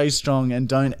and stay strong and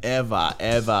don't ever,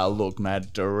 ever look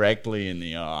Matt directly in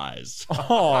the eyes.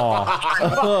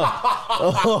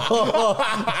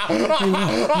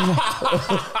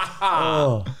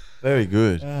 Very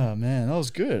good. Oh, man, that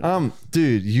was good.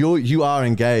 Dude, you are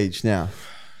engaged now.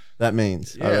 That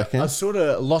means, I reckon. I sort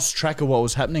of lost track of what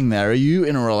was happening there. Are you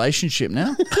in a relationship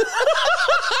now?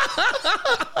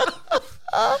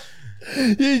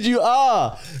 Dude, you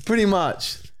are pretty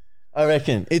much. I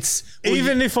reckon it's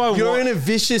you're in a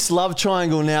vicious love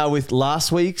triangle now with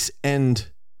last week's and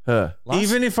her.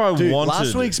 Even if I Dude, wanted,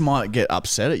 last week's might get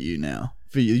upset at you now.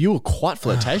 For you were quite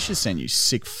flirtatious then, you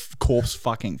sick corpse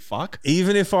fucking fuck.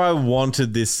 even if I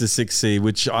wanted this to succeed,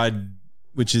 which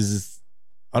is,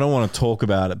 I don't want to talk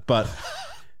about it, but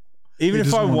even He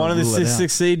if I doesn't wanna wanted this rule to it out.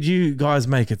 succeed, you guys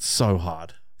make it so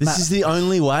hard. This is the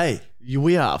only way.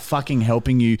 We are fucking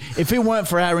helping you. If it weren't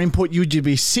for our input, you'd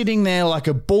be sitting there like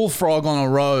a bullfrog on a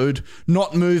road,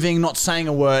 not moving, not saying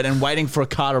a word, and waiting for a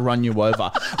car to run you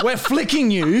over. We're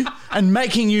flicking you and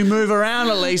making you move around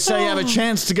at least so you have a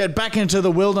chance to get back into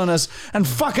the wilderness and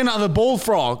fuck another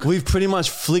bullfrog. We've pretty much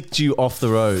flicked you off the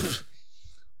road.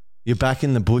 You're back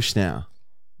in the bush now.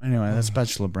 Anyway, that's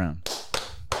Bachelor Brown.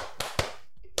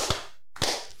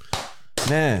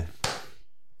 Man,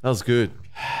 that was good.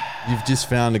 You've just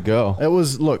found a girl. It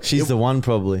was, look, She's the one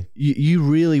probably. you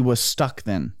really were stuck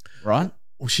then, right?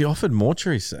 Well, she offered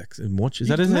mortuary sex. Is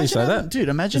that how you Imagine say how- that? Dude,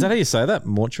 imagine. Is that how you say that?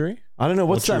 Mortuary? I don't know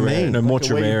what's that Mortuary. mean. No, Where you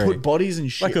mortuary. put bodies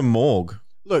and shit. Like a morgue.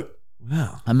 Look,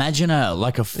 Wow. imagine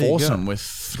like a you go. foursome with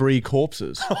 3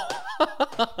 corpses.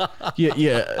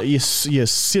 you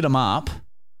sit them up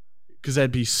because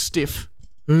they'd be stiff.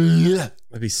 They'd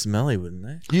be smelly, wouldn't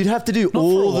they? You'd have to do for a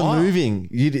all the while. moving.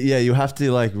 You have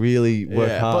to like really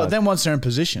work hard. But then once they're in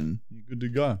position, you're good to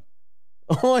go.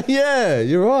 oh yeah,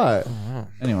 you're right.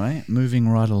 Anyway, moving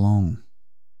right along.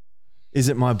 Is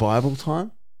it my Bible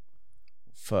time?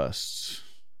 First,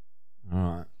 All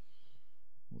right.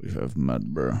 we have Matt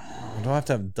Brown. Do I have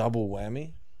to have double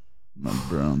whammy? Matt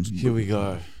Brown's. Here we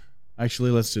go.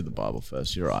 Actually, let's do the Bible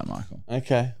first. You're right, Michael.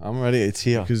 Okay, I'm ready. It's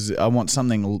here. Because I want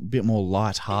something a bit more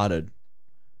light-hearted.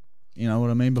 You know what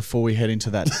I mean? Before we head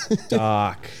into that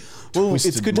dark, Well, twisted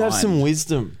it's good to have mind. some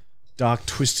wisdom. Dark,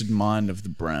 twisted mind of the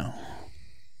brown.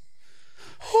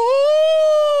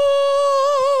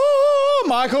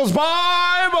 Michael's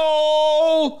Bible!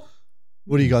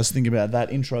 What do you guys think about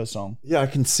that intro song? Yeah, I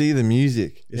can see the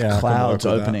music. It's Yeah, I can clouds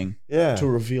work with that. opening Yeah. to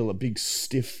reveal a big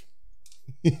stiff.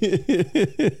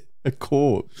 A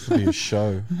corpse. Be a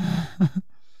show.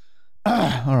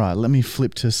 All right, let me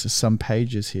flip to some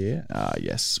pages here.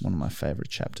 Yes, one of my favorite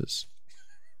chapters.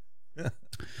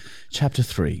 Chapter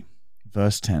 3,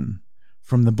 verse 10,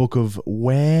 from the book of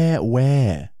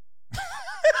Where.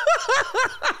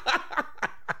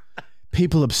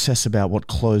 People obsess about what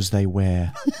clothes they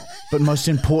wear, but most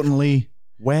importantly,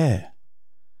 where.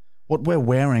 What we're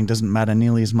wearing doesn't matter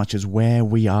nearly as much as where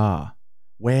we are.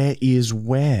 Where is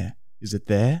where? Is it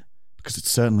there? Because it's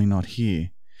certainly not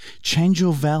here. Change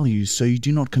your values so you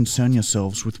do not concern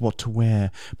yourselves with what to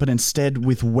wear, but instead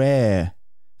with where.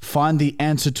 Find the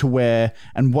answer to where,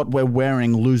 and what we're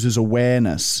wearing loses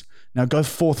awareness. Now go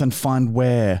forth and find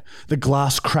where. The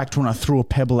glass cracked when I threw a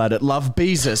pebble at it. Love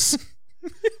Beezus.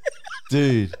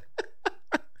 Dude.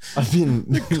 I've been...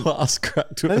 Glass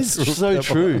cracked. That is so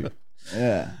true.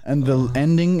 Yeah. And the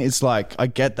ending is like, I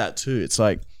get that too. It's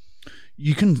like,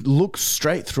 you can look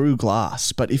straight through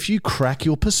glass, but if you crack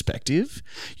your perspective,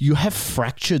 you have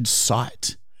fractured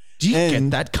sight. Do you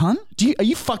get that, cunt? Are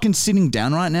you fucking sitting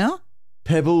down right now?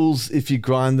 Pebbles, if you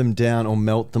grind them down or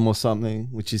melt them or something,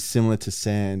 which is similar to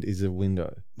sand, is a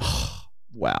window.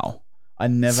 Wow. I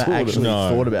never Sort of. actually No.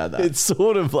 thought about that. It's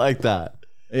sort of like that.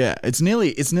 Yeah, it's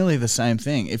nearly the same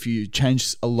thing if you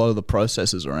change a lot of the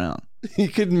processes around. You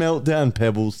could melt down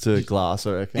pebbles to glass,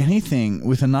 I reckon. Anything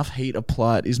with enough heat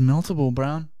applied is meltable,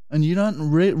 Brown. And you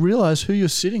don't realize who you're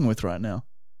sitting with right now.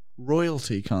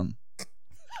 Royalty, cunt.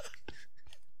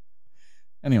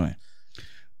 Anyway,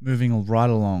 moving right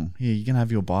along. Here, you can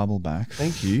have your Bible back.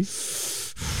 Thank you.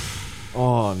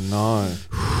 Oh, no.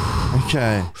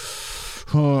 Okay.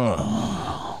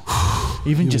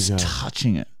 Even we just go.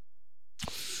 touching it.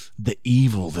 The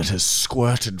evil that has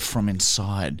squirted from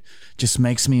inside just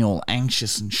makes me all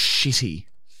anxious and shitty.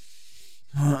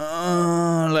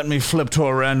 Let me flip to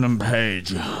a random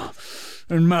page.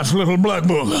 In Matt's little black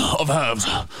book of halves.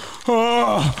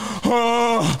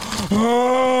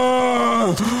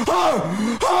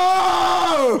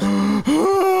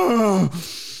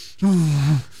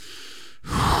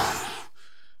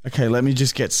 Okay, let me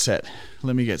just get set.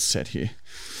 Let me get set here.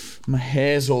 My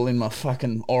hair's all in my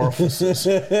fucking orifices.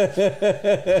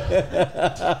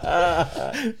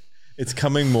 It's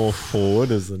coming more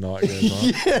forward as the night goes on.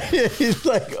 Yeah, it's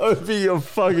like over your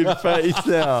fucking face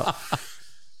now.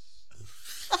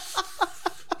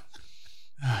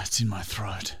 It's in my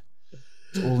throat.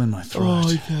 It's all in my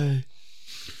throat. okay.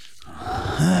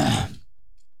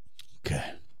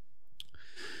 Okay.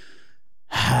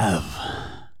 Have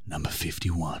number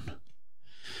 51.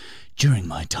 During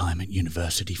my time at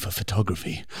university for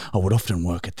photography, I would often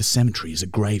work at the cemetery as a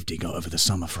gravedigger over the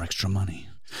summer for extra money.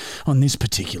 On this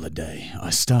particular day,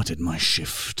 I started my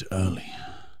shift early.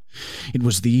 It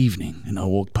was the evening, and I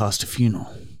walked past a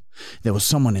funeral. There was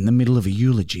someone in the middle of a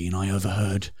eulogy, and I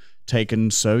overheard, "Taken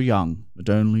so young, but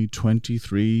only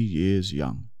 23 years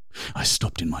young." I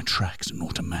stopped in my tracks and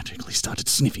automatically started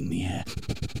sniffing the air.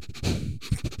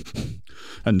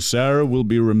 "And Sarah will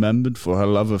be remembered for her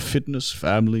love of fitness,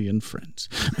 family, and friends."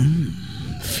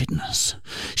 Fitness.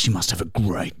 She must have a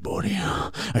great body.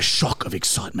 A shock of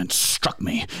excitement struck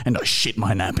me, and I shit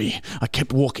my nappy. I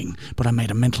kept walking, but I made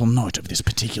a mental note of this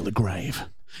particular grave.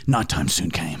 Nighttime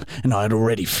soon came, and I had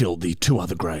already filled the 2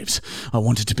 other graves. I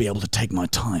wanted to be able to take my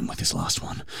time with this last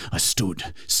one. I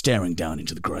stood, staring down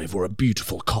into the grave where a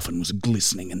beautiful coffin was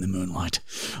glistening in the moonlight.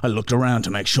 I looked around to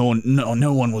make sure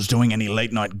no one was doing any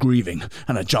late-night grieving,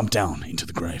 and I jumped down into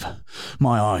the grave.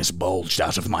 My eyes bulged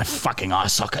out of my fucking eye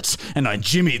sockets, and I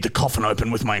jimmied the coffin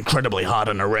open with my incredibly hard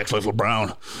and erect little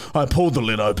brown. I pulled the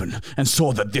lid open and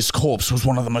saw that this corpse was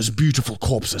one of the most beautiful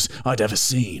corpses I'd ever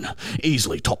seen.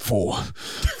 Easily top 4.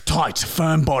 Tight,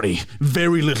 firm body,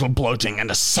 very little bloating, and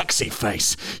a sexy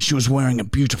face. She was wearing a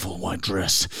beautiful white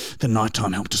dress. The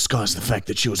nighttime helped disguise the fact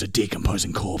that she was a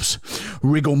decomposing corpse.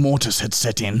 Rigor mortis had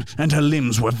set in, and her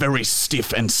limbs were very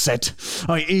stiff and set.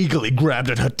 I eagerly grabbed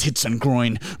at her tits and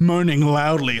groin, moaning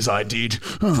loudly as I did.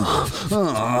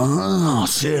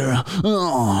 Sarah.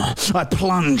 I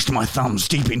plunged my thumbs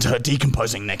deep into her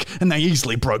decomposing neck, and they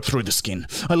easily broke through the skin.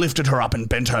 I lifted her up and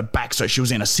bent her back so she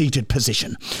was in a seated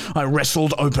position. I wrestled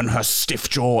pulled open her stiff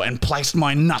jaw and placed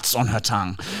my nuts on her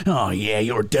tongue. Oh, yeah,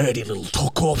 you're a dirty little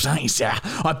corpse, aren't you, sir?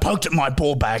 I poked at my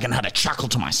ball bag and had a chuckle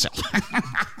to myself.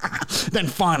 Then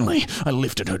finally, I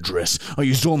lifted her dress. I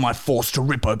used all my force to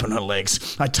rip open her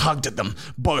legs. I tugged at them,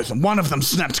 both, and one of them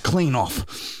snapped clean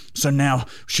off. So now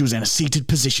she was in a seated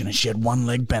position and she had one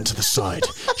leg bent to the side.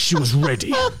 She was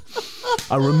ready.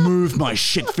 I removed my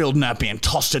shit-filled nappy and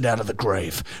tossed it out of the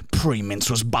grave. Pre-mince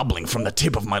was bubbling from the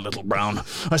tip of my little brown.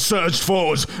 I surged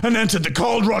forwards and entered the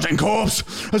cold, rotting corpse.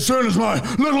 As soon as my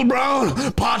little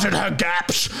brown parted her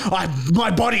gaps, my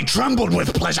body trembled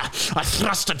with pleasure. I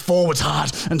thrust it forwards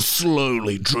hard and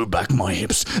slowly drew back my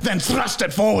hips, then thrust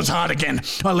it forwards hard again.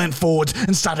 I leant forwards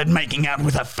and started making out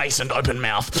with her face and open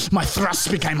mouth. My thrusts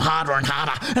became harder and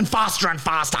harder and faster.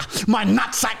 My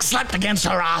nutsack slapped against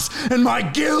her ass and my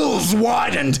gills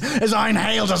widened as I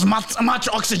inhaled as much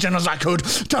oxygen as I could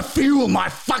to fuel my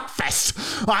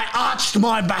fuckfest. I arched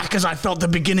my back as I felt the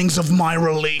beginnings of my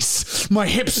release. My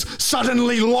hips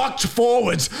suddenly locked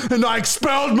forwards and I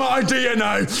expelled my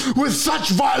DNA with such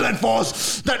violent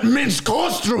force that mince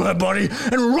coursed through her body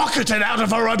and rocketed out of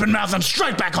her open mouth and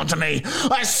straight back onto me.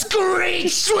 I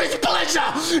screeched with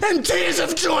pleasure and tears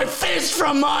of joy fizzed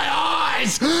from my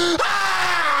eyes.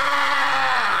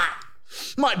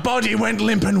 My body went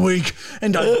limp and weak,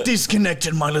 and I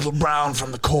disconnected my little brown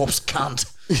from the corpse cunt.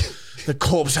 The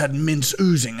corpse had mince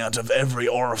oozing out of every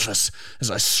orifice as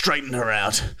I straightened her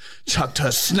out, chucked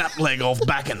her snap leg off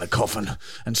back in the coffin,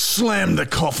 and slammed the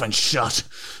coffin shut.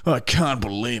 I can't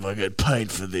believe I get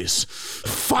paid for this.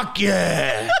 Fuck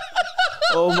yeah!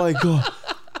 Oh my God.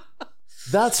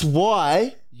 That's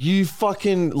why you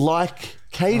fucking like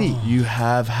Katie. You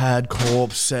have had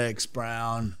corpse sex,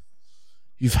 Brown.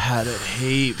 You've had it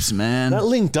heaps, man. That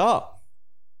linked up.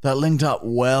 That linked up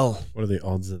well. What are the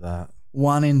odds of that?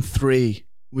 1 in 3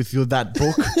 with that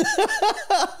book.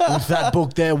 With that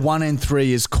book there, 1 in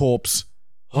 3 is corpse.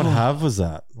 What half was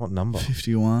that? What number?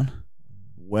 51.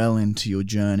 Well into your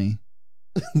journey.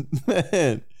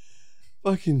 Man,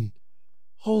 fucking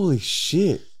holy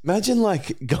shit. Imagine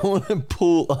like going and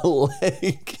pull a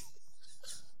leg.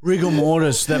 Rigor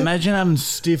mortis. Imagine having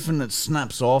stiff and it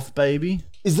snaps off, baby.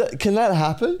 Can that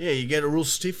happen? Yeah, you get it real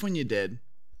stiff when you're dead.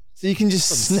 So you can just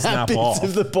snap bits off.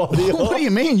 of the body off? What do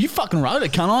you mean? You fucking wrote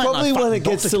it, can't I? Probably when it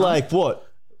gets to like what?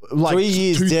 Like 3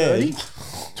 years 230? dead.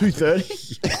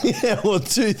 230? Yeah, well,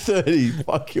 230.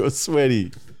 Fuck, you're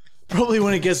sweaty. Probably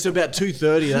when it gets to about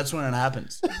 230, that's when it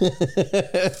happens.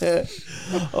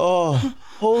 Oh,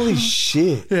 holy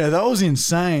shit. Yeah, that was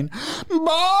insane.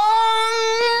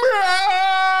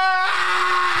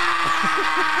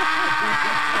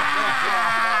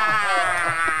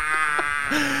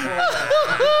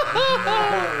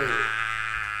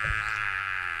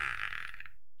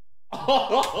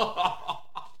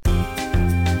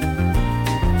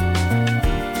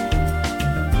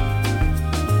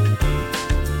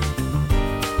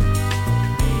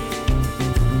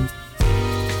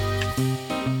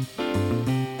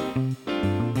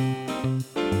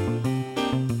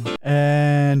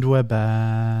 And we're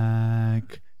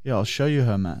back. Yeah, I'll show you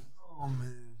her, Matt. Oh,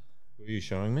 man. Were you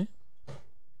showing me?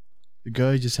 The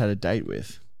girl you just had a date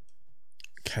with.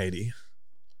 Katie.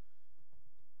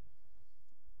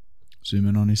 Zoom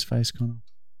in on his face, Connor.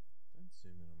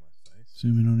 Zoom in on my face.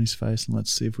 Zoom in on his face and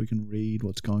let's see if we can read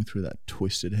what's going through that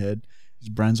twisted head. His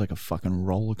brain's like a fucking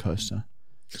roller coaster.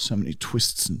 So many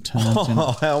twists and turns in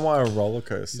Oh, it. how am I a roller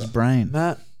coaster? His brain.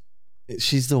 Matt,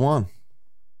 she's the one.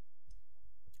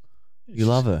 You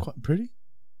love her. Quite pretty.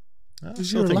 I You're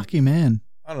still a think, lucky man.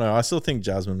 I don't know. I still think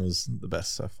Jasmine was the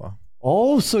best so far.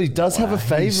 Oh, so he does have a He's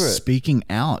favorite. speaking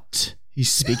out.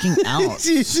 He's speaking out. He's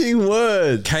using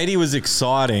words. Katie was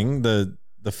exciting. The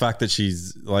fact that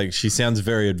she's like, she sounds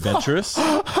very adventurous.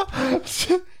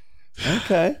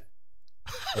 Okay.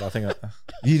 But I think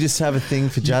You just have a thing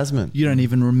for Jasmine. You don't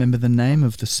even remember the name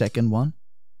of the second one.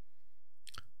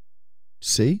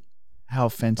 See? How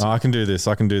offensive. I can do this.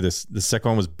 The second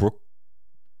one was Brooke.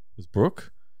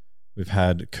 We've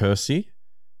had Kirsty.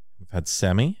 We've had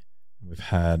Sammy. We've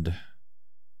had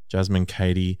Jasmine,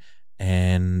 Katie,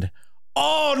 and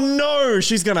oh no,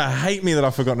 she's gonna hate me that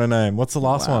I've forgotten her name. What's the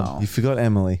last Wow. one? You forgot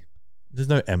Emily. There's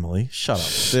no Emily. Shut up.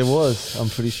 There was, I'm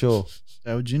pretty sure.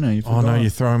 How would you know? You Oh no, forgot. you're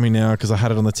throwing me now because I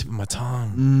had it on the tip of my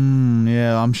tongue.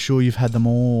 Yeah, I'm sure you've had them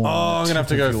all. Oh, I'm gonna have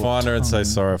to go find her and say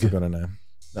sorry. I forgot her name.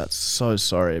 That's so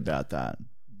sorry about that.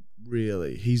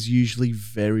 Really, he's usually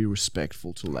very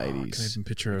respectful to I ladies, can even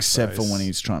picture her except for face. when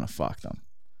he's trying to fuck them.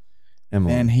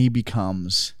 Emily. Then he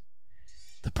becomes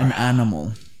an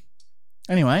animal.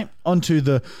 Anyway, onto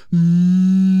the.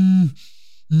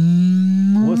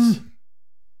 What?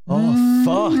 Oh,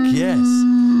 fuck, yes.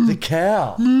 The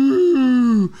cow.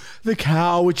 Moo. The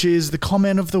cow, which is the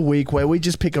comment of the week, where we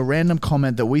just pick a random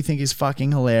comment that we think is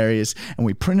fucking hilarious and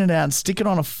we print it out and stick it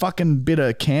on a fucking bit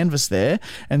of canvas there,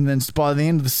 and then by the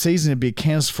end of the season it'd be a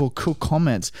canvas full of cool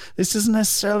comments. This doesn't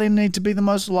necessarily need to be the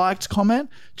most liked comment.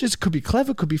 Just could be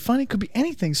clever, could be funny, could be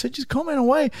anything. So just comment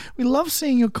away. We love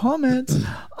seeing your comments.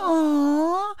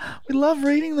 Aww. We love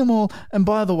reading them all. And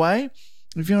by the way,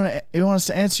 if you want us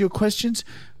to answer your questions,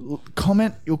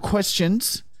 comment your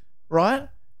questions, right?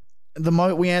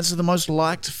 We answer the most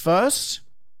liked first.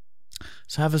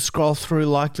 So have a scroll through,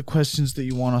 like the questions that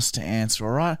you want us to answer,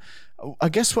 all right? I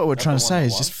guess what we're trying to say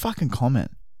is just fucking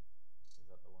comment.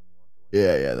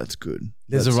 Yeah, that's good.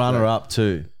 There's a runner-up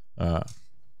too.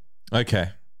 Okay.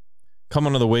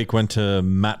 Comment of the week went to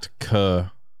Matt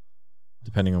Kerr,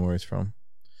 depending on where he's from.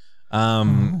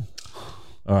 All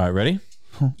right, ready?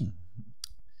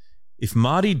 If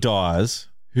Marty dies,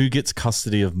 who gets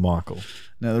custody of Michael?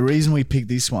 Now, the reason we picked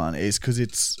this one is because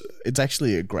it's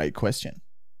actually a great question.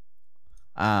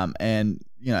 And,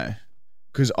 you know,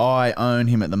 because I own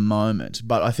him at the moment,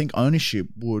 but I think ownership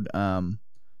would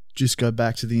just go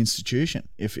back to the institution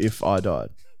if I died.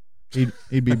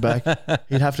 He'd be back.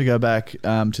 He'd have to go back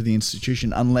to the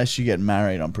institution unless you get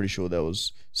married. I'm pretty sure there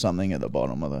was something at the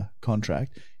bottom of the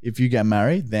contract. If you get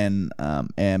married, then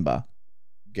Amber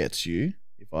gets you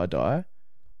if I die.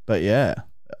 But yeah,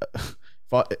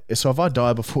 if I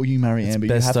die before you marry Amber,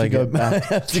 you have to go back.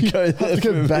 Have to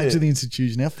go back to the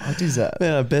institution. How fucked is that?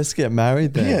 Man, I best get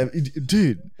married then. Yeah,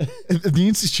 dude. The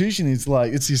institution is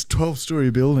like, it's this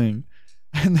 12-story building,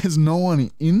 and there's no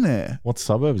one in there. What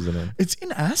suburb is it in? It's in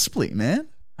Aspley, man.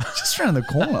 Just around the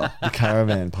corner. The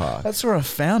caravan park. That's where I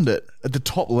found it, at the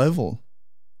top level.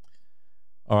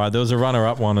 All right, there was a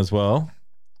runner-up one as well,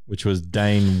 which was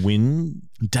Dane Wynn.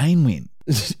 Dane Wynn.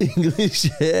 English,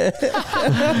 yeah.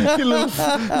 little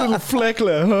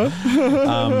Fleckler,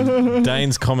 huh?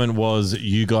 Dane's comment was,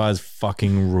 "You guys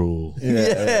fucking rule."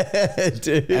 Yeah,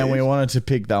 dude. And we wanted to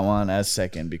pick that one as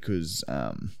second because,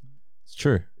 It's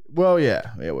true. well,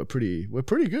 yeah, we're pretty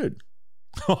good.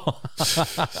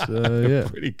 So yeah,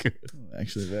 Pretty good.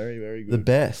 actually, very, very The good.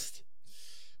 best.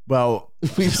 Well,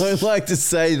 We don't like to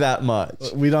say that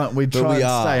much. we don't. We try we to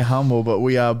are. stay humble, but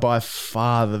we are by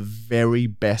far the very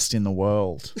best in the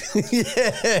world.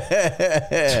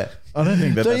 Yeah. I don't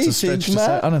think Don't that's you a stretch think, to say.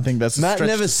 Matt? I don't think that's a Matt stretch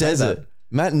never to say says that. it.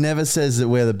 Matt never says that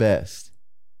we're the best.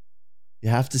 You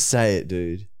have to say it,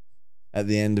 dude. At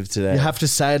the end of today. You have to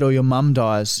say it or your mum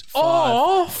dies. 5,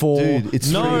 Oh! 4, Dude, it's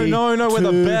No, 3, no, we're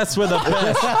the 2. best. We're the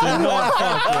best. Do not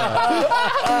fuck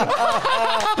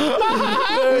that.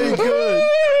 Very good.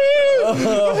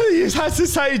 You have to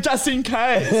say it just in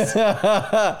case.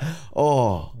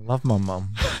 Oh. Love my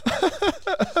mum.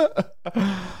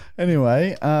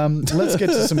 Anyway, let's get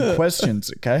to some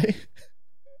questions, okay?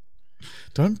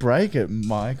 Don't break it,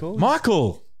 Michael.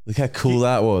 Michael, Look how cool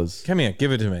that was. come here.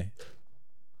 Give it to me.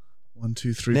 1,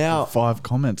 2, 3, Now- 4, 5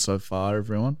 comments so far,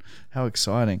 everyone. How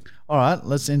exciting. All right,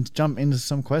 let's jump into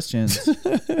some questions.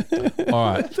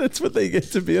 All right. That's what they get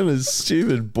to be on a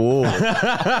stupid board. All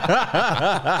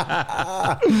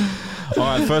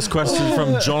right. First question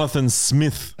from Jonathan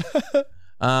Smith.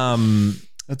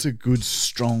 That's a good,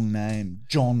 strong name.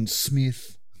 John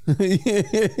Smith.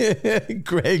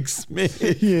 Greg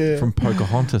Smith. Yeah. From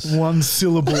Pocahontas. 1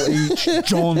 syllable each.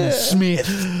 John Smith.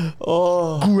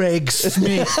 Oh. Greg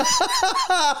Smith. You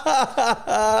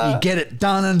get it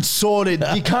done and sorted.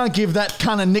 You can't give that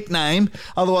kind of nickname,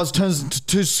 otherwise it turns into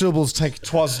 2 syllables, take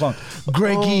twice as long.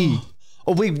 Greggy.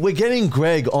 Oh, we're getting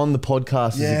Greg on the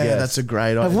podcast as a Yeah, guest. that's a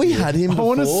great idea. Have we had him I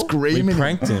want to before? scream We at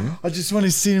pranked him. I just want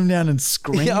to sit him down and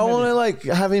scream. Yeah, I at want to him. like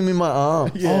have him in my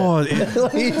arms. Oh,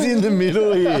 Like he's in the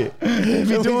middle here. He'd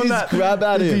be doing that. Grab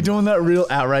at He'd be him. doing that real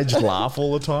outraged laugh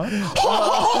all the time.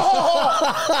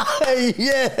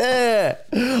 Yeah,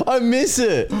 I miss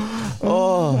it.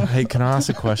 Oh, hey, can I ask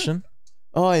a question?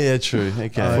 oh yeah, true.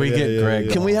 Okay. If we get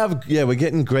Greg, Can we have? Yeah, we're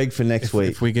getting Greg for next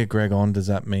week if we get Greg on, does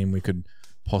that mean we could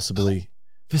possibly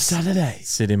for Saturday.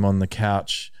 sit him on the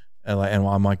couch and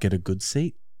I might get a good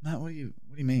seat? Matt, what do you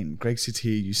mean? Greg sits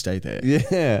here, you stay there.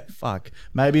 Yeah, Fuck.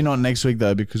 Maybe not next week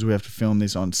though, because we have to film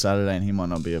this on Saturday and he might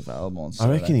not be available on I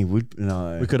Saturday. reckon he would.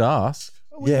 No, We could ask.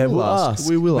 yeah, we'll ask.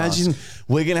 We will Imagine ask.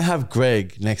 we're gonna have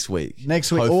Greg next week.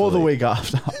 Next week or the Hopefully. week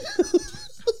after.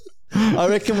 I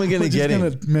reckon we're gonna We're get just him.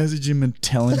 gonna message him and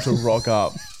tell him to rock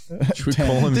up. Should we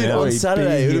call him Dude, now? on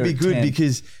Saturday, Be it'll here be at good 10.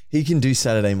 because he can do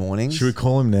Saturday mornings. Should we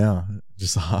call him now?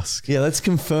 Just ask. Yeah, let's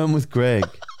confirm with Greg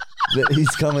that he's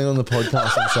coming on the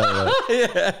podcast on Saturday.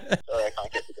 Sorry, I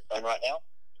can't get to the phone right now.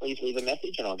 Please leave a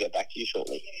message and I'll get back to you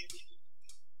shortly.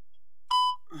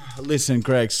 Listen,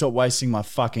 Greg, stop wasting my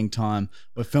fucking time.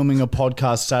 We're filming a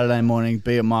podcast Saturday morning.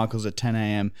 Be at Michael's at 10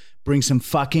 a.m. Bring some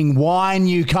fucking wine,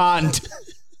 you cunt.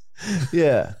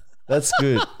 Yeah, that's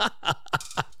good.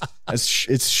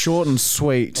 It's short and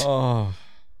sweet.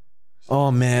 Oh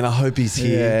man, I hope he's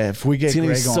here. Yeah, if we get It's gonna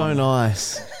Greg be so on.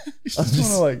 nice. You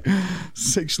just want to like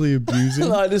sexually abuse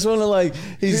him. I just want to like.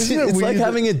 Isn't it It's like weird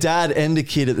having a dad and a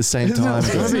kid at the same time.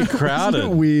 It's gonna be crowded.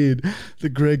 Isn't it weird that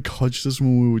Greg coached us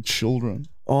when we were children?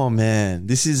 Oh man,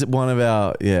 this is one of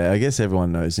our. Yeah, I guess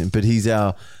everyone knows him, but he's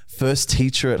our first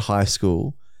teacher at high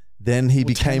school. Then he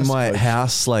became tennis my coach.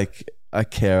 house like a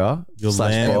carer. Your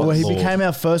slash land- boss. Well, he Lord. became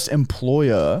our first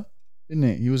employer, didn't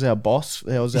he? He was our boss.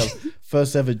 That was our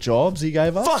first ever jobs he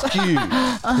gave us. Fuck you.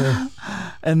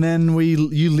 And then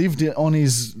you lived it on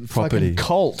his Property. fucking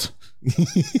cult.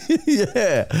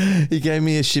 Yeah, he gave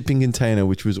me a shipping container,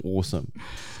 which was awesome.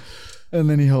 And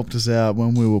then he helped us out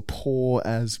when we were poor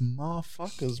as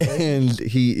motherfuckers. baby. And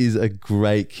he is a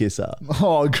great kisser.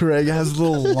 Oh, Greg has the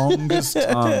longest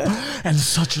tongue and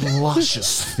such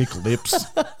luscious thick lips.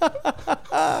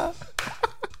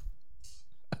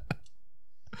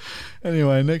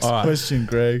 Anyway, next All right. question,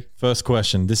 Greg. First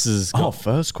question. This is First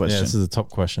Yeah, question. this is the top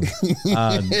question.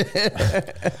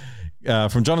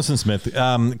 From Jonathan Smith.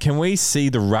 Can we see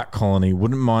the rat colony?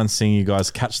 Wouldn't mind seeing you guys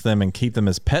catch them and keep them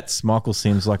as pets. Michael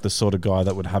seems like the sort of guy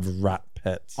that would have rat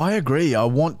pets. I agree. I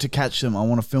want to catch them. I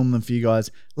want to film them for you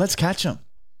guys. Let's catch them.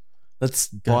 Let's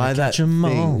buy that catch 'em all.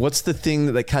 thing. What's the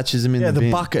thing that catches him in Yeah, the the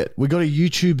bin? bucket. We got to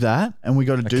YouTube that, and we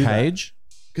got to A do cage?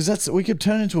 because we could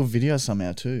turn it into a video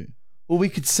somehow too. Well, we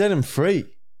could set him free.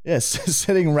 Yes,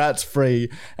 setting rats free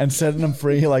and setting them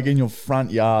free like in your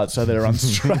front yard so they run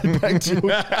straight back to your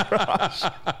garage.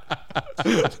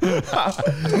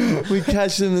 We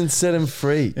catch them and set them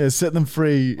free. Yeah, set them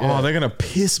free. Yeah. Oh, they're going to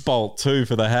piss bolt too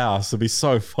for the house. It'd be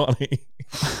so funny.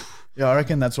 Yeah, I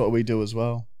reckon that's what we do as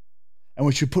well. And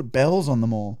we should put bells on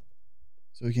them all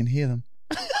so we can hear them.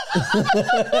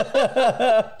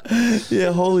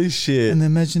 Yeah, holy shit. And then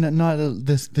imagine at night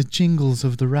the jingles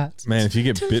of the rats. Man, if you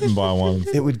get bitten by one.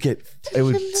 It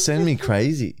would send me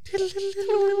crazy.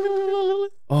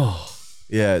 Oh,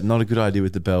 yeah, not a good idea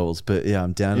with the bells, but yeah,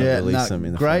 I'm down to release them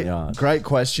in the front yard. Great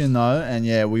question though, and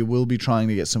yeah, we will be trying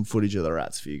to get some footage of the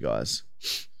rats for you guys.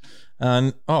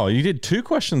 And you did 2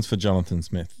 questions for Jonathan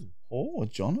Smith. Oh,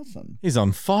 Jonathan. He's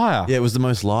on fire. Yeah, it was the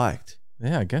most liked.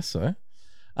 Yeah, I guess so.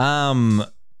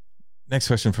 Next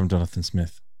question from Jonathan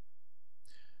Smith.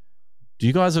 Do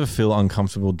you guys ever feel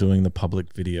uncomfortable doing the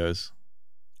public videos?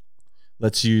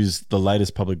 Let's use the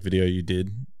latest public video you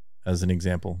did as an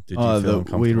example. Did you feel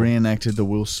uncomfortable? We reenacted the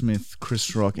Will Smith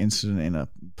Chris Rock incident in a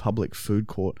public food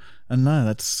court, and no,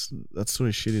 that sort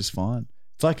of shit is fine.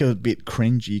 It's like a bit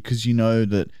cringy because you know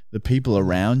that the people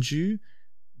around you,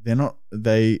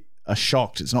 they are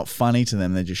shocked. It's not funny to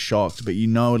them; they're just shocked. But you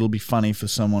know it'll be funny for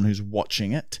someone who's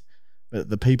watching it. But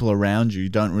the people around you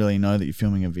don't really know that you're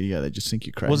filming a video. They just think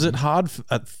you're crazy. Was it hard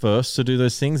at first to do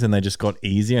those things and they just got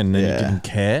easier and then you didn't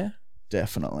care?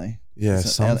 Definitely. Yeah,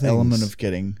 It's some an element things- of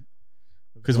getting.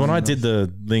 Because when I did the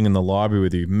thing in the library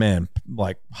with you, man,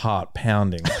 like heart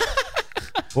pounding.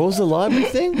 What was the library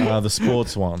thing? The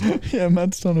sports one. Yeah,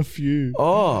 Matt's done a few.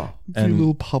 Oh, And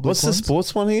little public what's the ones.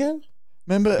 sports one again?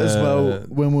 Remember as well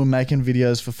when we were making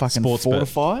videos for fucking Sports Bet.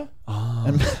 Fortify?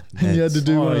 And you had to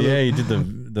do one Oh of yeah, them you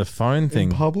did the phone in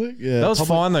thing. public. Yeah, That was public.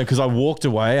 fine though because I walked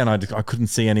away and I couldn't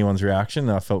see anyone's reaction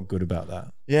and I felt good about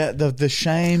that. Yeah, the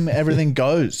shame, everything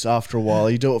goes after a while.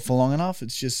 You do it for long enough,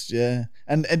 it's just, yeah.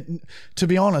 And to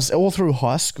be honest, all through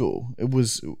high school,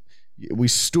 we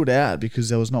stood out because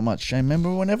there was not much shame.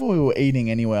 Remember, whenever we were eating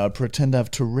anyway, I'd pretend to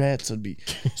have Tourette's. I'd be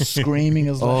screaming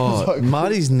as loud as I could.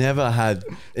 Marty's never had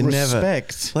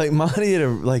Respect. Like Marty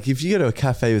if you go to a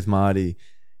cafe with Marty,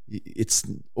 it's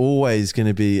always going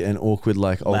to be an awkward,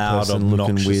 like old Loud, person looking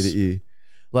obnoxious weird at you.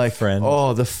 Like, friend.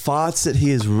 oh, the farts that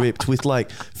he has ripped with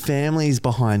like families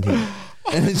behind him.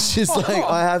 And it's just like,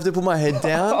 I have to put my head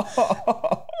down.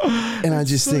 And I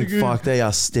just think, fuck, they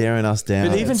are staring us down.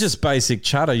 But even just basic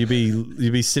chatter, you'd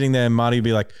be sitting there and Marty would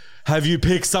be like, have you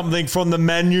picked something from the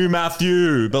menu,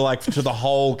 Matthew? But like to the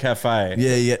whole cafe.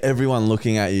 yeah, everyone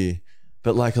looking at you.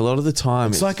 But like a lot of the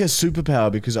time, It's like a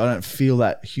superpower because I don't feel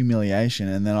that humiliation,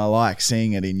 and then I like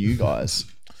seeing it in you guys.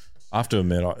 I have to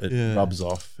admit, it rubs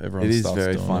off. Everyone it is starts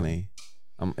very doing funny.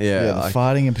 Yeah, the like,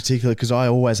 fighting in particular, because I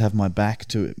always have my back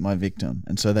to my victim,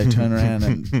 and so they turn around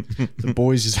and the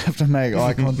boys just have to make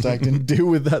eye contact and deal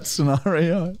with that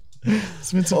scenario.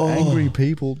 It's been some angry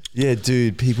people. yeah,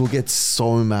 dude, people get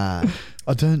so mad.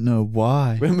 I don't know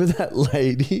why. Remember that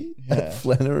lady Yeah. at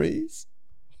Flannery's?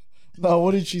 No,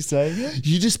 what did she say?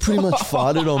 You just pretty much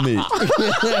farted on me.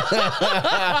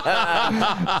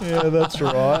 Yeah, that's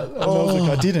right. And I was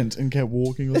like, I didn't, and kept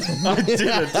walking or something. I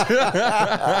didn't.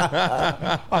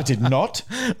 I did not.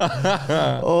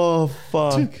 Oh,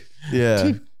 fuck.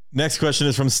 Yeah. Next question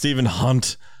is from Stephen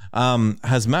Hunt.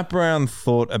 Has Matt Brown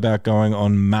thought about going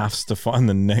on maths to find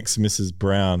the next Mrs.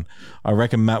 Brown? I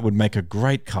reckon Matt would make a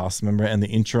great cast member, and the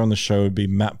intro on the show would be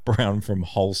Matt Brown from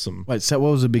Wholesome. Wait, so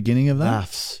what was the beginning of that?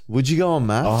 Maths. Would you go on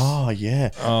maths? Oh, yeah.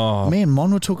 Oh, Me and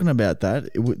Mon were talking about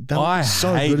that. That I was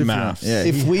so hate good if you- maths. Yeah,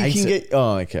 if he we hates can it. get...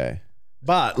 Oh, okay.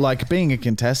 But, like, being a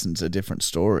contestant's a different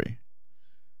story.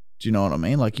 Do you know what I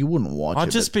mean? Like, you wouldn't watch it.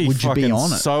 I'd just but be would you fucking be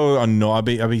on it? so annoyed.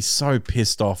 I'd be so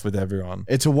pissed off with everyone.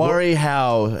 It's a worry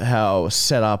how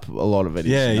set up a lot of it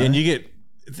is. Yeah, you know? and you get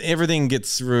everything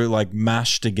gets through like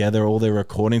mashed together. All their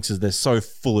recordings because they're so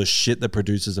full of shit. The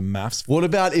producers of maths. What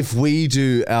about if we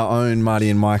do our own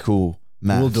Marty and Michael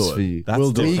maths We'll do it. for you? That's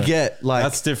We different. get like...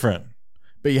 That's different.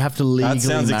 But you have to legally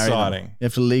sounds marry exciting. them. You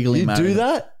have to legally you marry do them.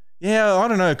 that? Yeah, I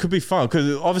don't know. It could be fun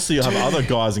because obviously you'll have other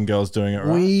guys and girls doing it,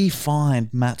 right? We find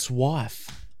Matt's wife.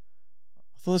 I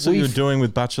thought that's what you were doing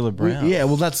with Bachelor Brown. Yeah,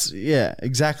 well,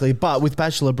 exactly. But with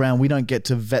Bachelor Brown, we don't get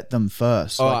to vet them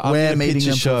first. All Like, right, I'm we're gonna meeting pitch a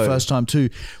them for the show. first time too.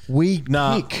 We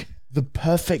Nah. pick the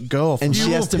perfect girl. And for she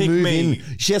You has will to pick move me.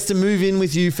 in. She has to move in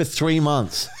with you for 3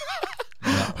 months.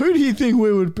 Who do you think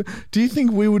we would? Do you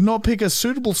think we would not pick a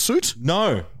suitable suit?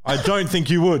 No, I don't think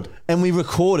you would. And we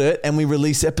record it and we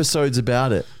release episodes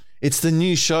about it. It's the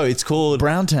new show. It's called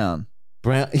Browntown,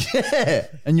 Brown. Yeah.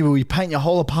 and you paint your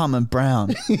whole apartment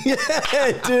brown.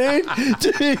 Yeah,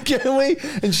 dude, can we?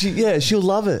 And she'll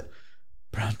love it.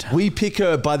 Browntown. We pick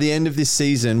her by the end of this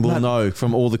season. We'll know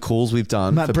from all the calls we've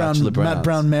done for Bachelor Brown. Matt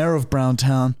Brown, mayor of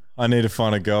Browntown. I need to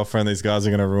find a girlfriend. These guys are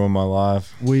going to ruin my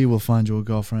life. We will find you a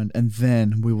girlfriend, and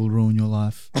then we will ruin your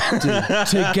life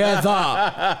together.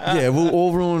 Yeah, we'll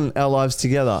all ruin our lives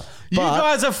together. You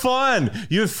guys are fun.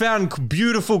 You've found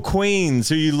beautiful queens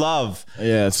who you love.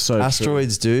 Yeah, it's so true.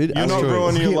 Asteroids, dude. You're not Asteroids.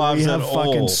 ruining your lives we at have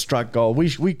fucking all. struck gold.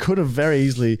 We could have very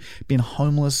easily been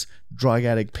homeless, drug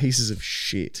addict pieces of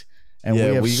shit. And Yeah,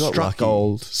 we have we got struck lucky.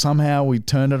 gold. Somehow we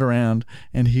turned it around,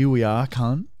 and here we are,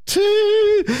 cunt.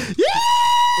 Yeah!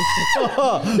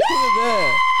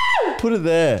 Put it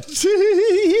there.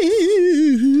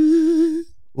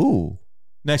 Ooh.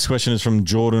 Next question is from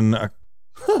Jordan. Oh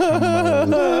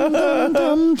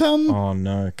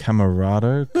no,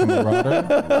 Camarado.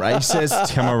 Racist.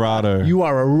 Camarado. You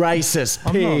are a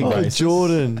racist pig. not racist.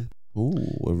 Jordan. Ooh,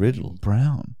 original.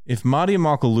 Brown. If Marty and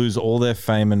Michael lose all their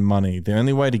fame and money, the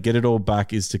only way to get it all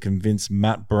back is to convince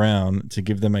Matt Brown to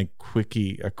give them a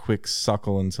quick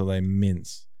suckle until they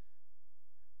mince.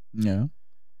 Yeah.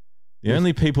 The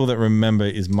only people that remember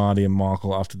is Marty and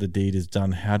Michael after the deed is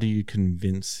done. How do you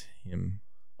convince him?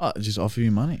 Oh, just offer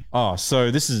you money. Oh, so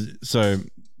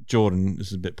Jordan, this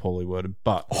is a bit poorly worded,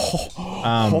 but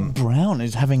Bob Brown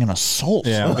is having an assault.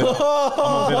 yeah, I'm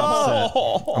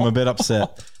a bit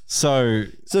upset. So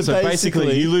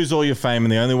basically, you lose all your fame,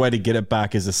 and the only way to get it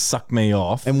back is to suck me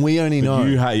off. And we only know.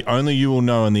 Only you will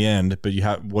know in the end. But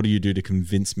what do you do to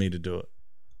convince me to do it?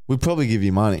 We'd probably give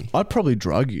you money. I'd probably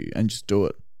drug you and just do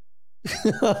it.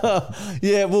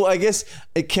 Yeah, well, I guess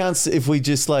it counts if we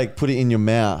just like put it in your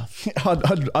mouth.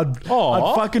 I'd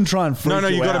fucking try and freak No,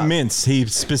 you you got to out. mince. He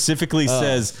specifically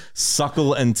says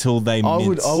suckle until they I would-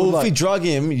 mince. I would- Well, if like- we drug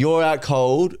him, you're out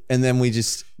cold, and then we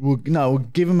just... We'll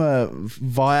give him a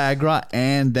Viagra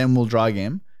and then we'll drug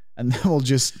him. And then we'll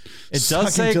just It suck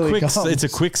does say until he comes. it's a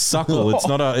quick suckle. It's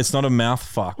not a mouth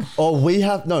fuck. Oh,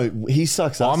 he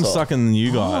sucks us I'm off. sucking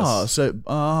you Oh, guys. so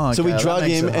So we that drug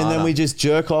makes him, it and then harder. we just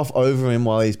jerk off over him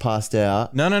while he's passed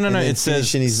out. No. and then It says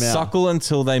finish in his mouth. suckle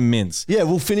until they mince. Yeah,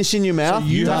 we'll finish in your mouth.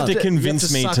 You Done. have to you convince have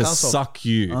to me suck to us off. suck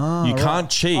you. You right. can't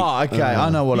cheat. Oh, okay. I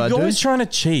know what I You're do. always trying to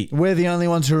cheat. We're the only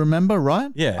ones who remember,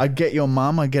 right? Yeah. I get your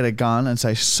mum, I get a gun and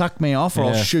say, suck me off or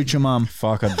I'll Yeah. shoot your mum.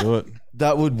 Fuck, I'd do it.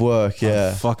 That would work,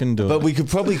 yeah. Fucking do it. But we could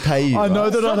probably pay you. I know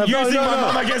right? that I'd have using my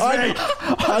mum against me.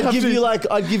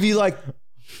 I'd give you like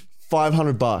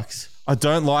 $500. I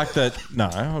don't like that. No.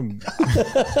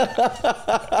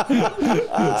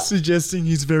 suggesting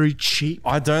he's very cheap.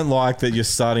 I don't like that you're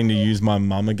starting to use my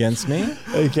mum against me.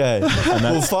 Okay.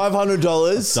 Well,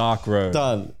 $500. Dark road.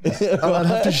 Done. I'd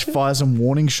have to fire some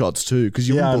warning shots too, because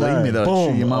you Yeah, wouldn't I believe know. me that I'd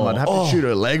Boom. shoot your mum. I'd have to shoot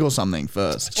her leg or something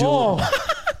first.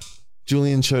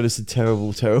 Julian showed us a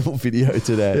terrible, terrible video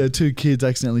today. Yeah, 2 kids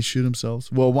accidentally shoot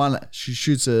themselves. Well, one, she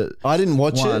shoots I didn't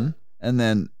watch one, and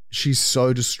then she's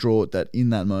so distraught that in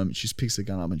that moment she just picks the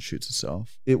gun up and shoots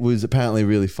herself. it. It was apparently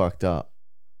really fucked up.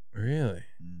 Really?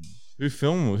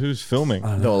 Who's filming?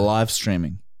 They were live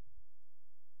streaming.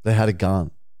 They had a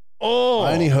gun. Oh,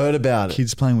 I only heard about it.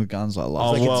 Kids playing with guns like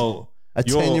last. oh well. A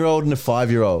 10-year-old and a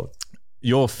 5-year-old.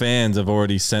 Your fans have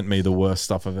already sent me the worst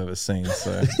stuff I've ever seen,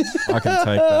 so I can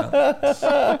take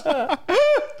that.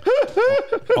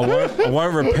 I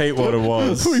won't repeat what it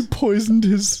was. We poisoned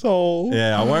his soul.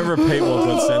 Yeah, I won't repeat what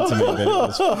got sent to me, but it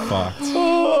was fucked.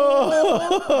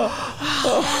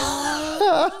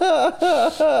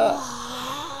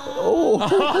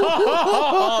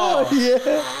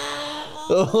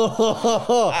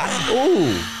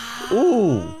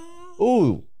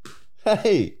 Ooh.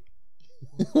 Hey.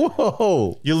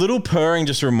 Whoa. Your little purring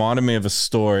just reminded me of a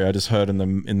story I just heard in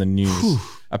the news.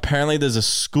 Apparently, there's a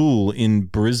school in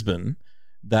Brisbane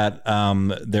that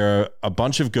there are a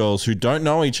bunch of girls who don't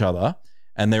know each other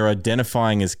and they're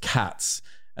identifying as cats.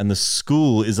 And the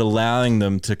school is allowing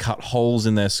them to cut holes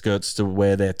in their skirts to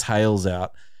wear their tails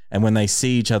out. And when they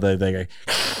see each other, they go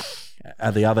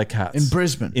at the other cats. In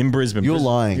Brisbane. You're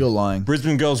lying. You're lying.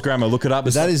 Brisbane Girls Grammar. Look it up.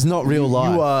 That is not real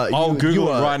life. I'll Google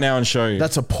it right now and show you.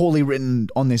 That's a poorly written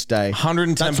on this day.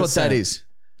 110%. That's what that is.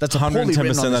 That's a poorly written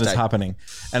 110% on that this is day. happening.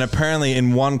 And apparently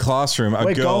in one classroom,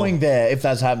 We're going there if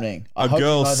that's happening. I hope you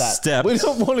girl know that. stepped. We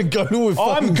don't want to go to a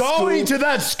fucking I'm going school. to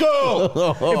that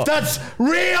school. If that's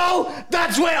real,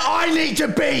 that's where I need to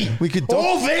be. We could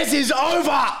All this is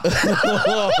over.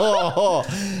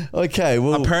 Okay,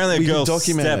 well, Apparently a we can girl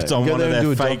document stepped it. on Go one there of and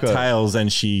their do a fake doco. tails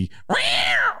and she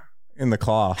in the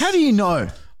class. How do you know?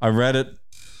 I read it.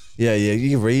 Yeah, you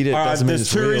can read it. All right, Doesn't mean there's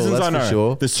it's two real, reasons that's I know. for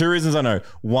sure. There's two reasons I know.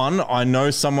 One, I know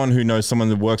someone who knows someone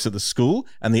that works at the school,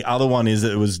 and the other one is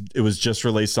that it was just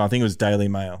released. I think it was Daily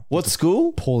Mail. What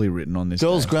school? Poorly written on this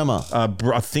Girls' day. Grammar.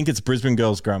 I think it's Brisbane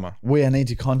Girls Grammar. We need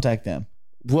to contact them.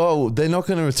 Whoa, they're not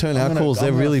going to return our calls.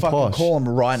 They're really posh. Call them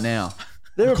right now.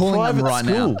 They're a Calling private them right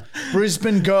school. now.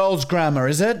 Brisbane Girls Grammar,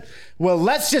 is it? Well,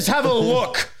 let's just have a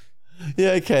look. Yeah,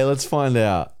 okay, let's find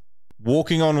out.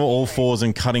 Walking on all fours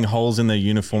and cutting holes in their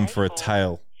uniform for a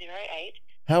tail.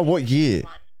 08. What year?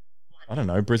 I don't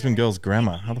know. Brisbane Girls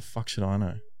Grammar. How the fuck should I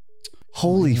know?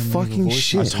 Holy fucking I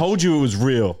shit. told you it was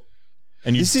real,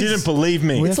 and you This is- didn't believe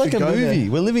me. It's have like to a go movie.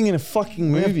 there. We're living in a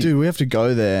fucking We movie. have to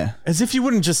go there. As if you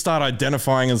wouldn't just start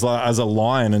identifying as a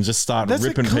lion and just start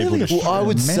ripping people to Well, I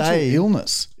would mental say-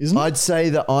 illness, isn't it? I'd say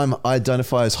that I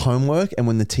identify as homework, and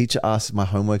when the teacher asks my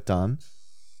homework done,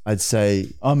 I'd say,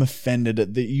 I'm offended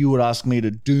at that you would ask me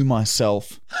to do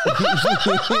myself.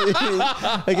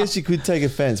 I guess you could take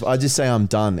offense, but I just say I'm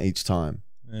done each time.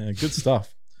 Yeah, good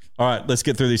stuff. All right, let's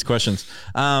get through these questions.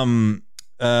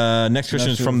 Next question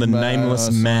is from the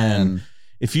nameless man.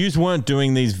 If you weren't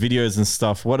doing these videos and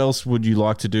stuff, what else would you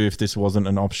like to do if this wasn't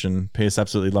an option? P.S.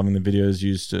 Absolutely loving the videos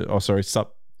used to. Oh, sorry,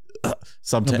 sub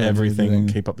to everything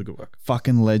and keep up the good work.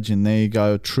 Fucking legend. There you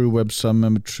go. True web sub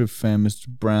member, true fan, Mr.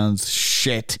 Brown's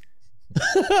shit.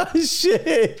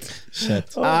 Shit.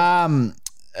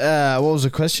 What was the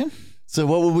question? So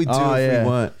what would we do if we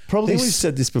weren't? Probably I think we've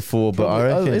said this before, but I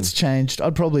Probably- reckon it's changed.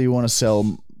 I'd probably want to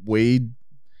sell weed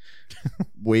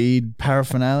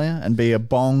paraphernalia and be a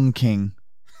bong king.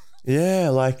 yeah,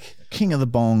 like, King of the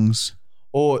bongs.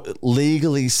 or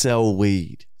legally sell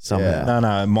weed somehow. Yeah.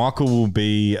 No, Michael will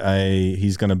be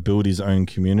he's going to build his own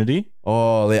community.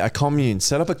 Oh, a commune.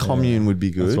 Set up a commune would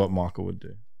be good. That's what Michael would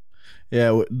do.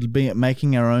 Yeah,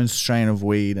 making our own strain of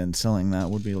weed and selling that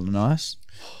would be nice.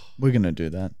 We're going to do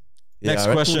that. Yeah, Next I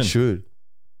reckon we question. should.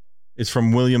 It's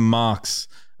from William Marks.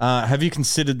 Have you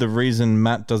considered the reason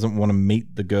Matt doesn't want to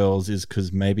meet the girls is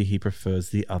because maybe he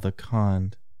prefers the other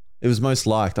kind? It was most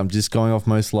liked. I'm just going off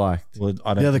most liked. Well,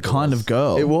 I don't The other think it kind was. of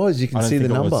girl. It was. You I can don't see the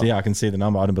think it was. number. Yeah, I can see the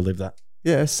number. I don't believe that.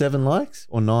 Yeah, 7 likes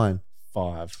or 9.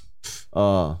 5.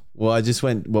 Oh, well, I just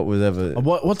went whatever.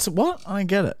 What? I don't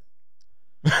get it.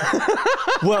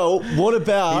 Well, what He's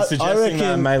about? I suggesting that I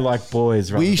reckon may like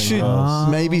boys. Rather we than should girls.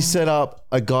 maybe set up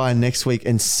a guy next week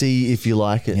and see if you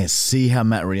like it. Yeah, see how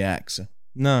Matt reacts.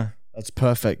 No. That's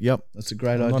perfect. Yep, that's a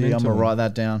great I'm not idea. I'm into going to it. write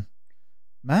that down.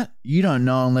 Matt, you don't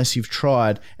know unless you've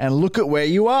tried. And look at where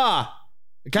you are.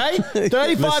 Okay?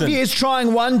 35 Listen. years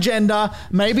trying one gender.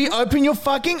 Maybe open your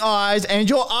fucking eyes and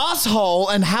your asshole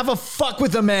and have a fuck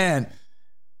with a man.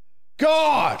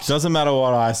 God! Doesn't matter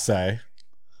what I say.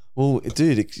 Well,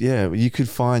 dude, yeah, you could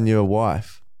find your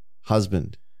wife,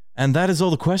 husband. And that is all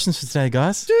the questions for today,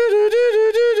 guys.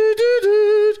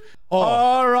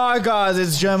 All right, guys,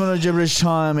 it's German or gibberish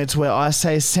time. It's where I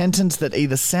say a sentence that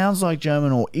either sounds like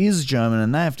German or is German,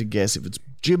 and they have to guess if it's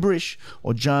gibberish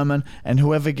or German, and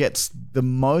whoever gets the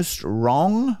most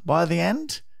wrong by the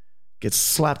end gets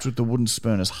slapped with the wooden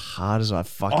spoon as hard as I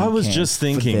fucking I was can just for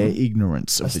thinking- their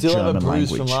ignorance of I the still have a German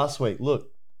bruise language. from last week. Look,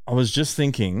 I was just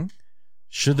thinking,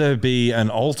 should there be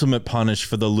an ultimate punish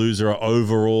for the loser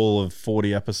overall of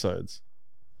 40 episodes?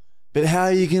 But how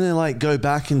are you gonna like go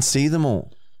back and see them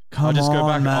all? Come I'll just on, go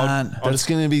back. man. That's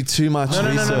gonna be too much No,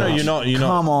 research. you're not.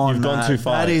 Come on, You've gone man. too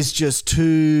far. That is just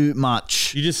too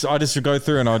much. I just go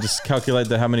through and I'll just calculate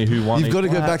how many who won. You've got to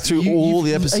go back through all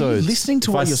the Are episodes. you listening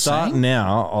to If what I you're start saying?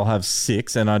 now, I'll have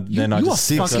 6, and then I you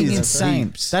just are six fucking is insane.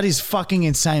 heaps. That is fucking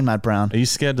insane, Matt Brown. Are you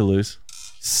scared to lose?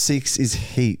 6 is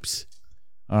heaps.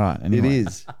 All right, anyway. It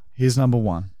is. Here's number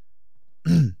 1.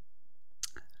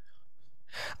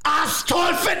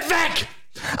 Astolfet weg!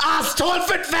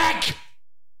 Astolfet weg!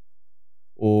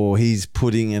 Or he's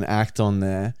putting an act on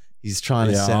there. He's trying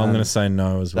to Yeah, sound. I'm going to say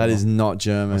no as well. that is not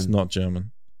German. That's not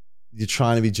German. You're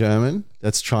trying to be German?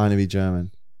 That's trying to be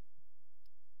German.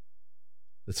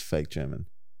 That's fake German.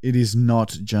 It is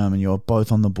not German. You're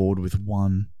both on the board with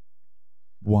 1.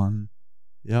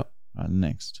 Yep. Right,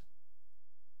 next.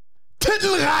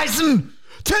 Titelreisen!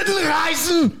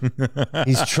 Titelreisen!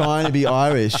 He's trying to be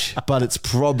Irish, but it's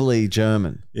probably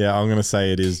German. Yeah, I'm going to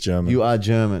say it is German. You are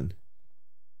German.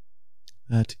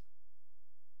 That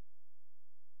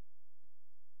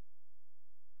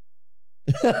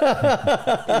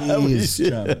is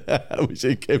German. I wish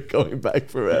he kept going back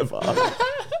forever.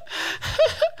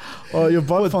 Oh, you're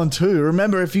both on 2.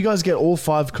 Remember, if you guys get all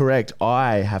 5 correct,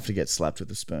 I have to get slapped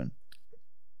with a spoon.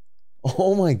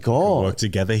 Oh my Work God.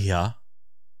 together here.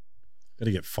 Got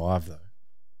to get 5 though.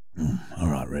 All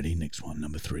right, ready? Next one,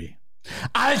 number 3.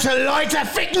 Alte Leute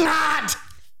ficken hart!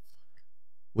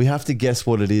 We have to guess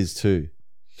what it is too.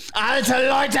 Alte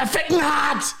Leute ficken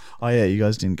hart! Oh, yeah, you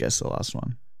guys didn't guess the last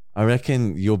one. I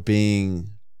reckon you're being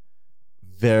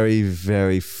very,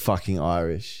 very fucking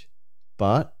Irish,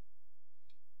 but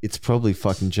it's probably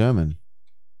fucking German.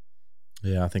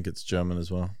 Yeah, I think it's German as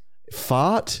well.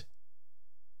 Fart?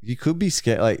 You could be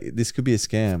scared. Like, this could be a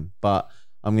scam, but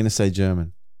I'm going to say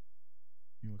German.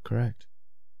 You were correct.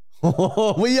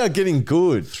 We are getting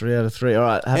good. 3 out of 3. All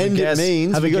right, have And a it guess.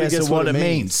 means- have we a gotta guess guess of what what it it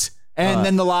means. And All right.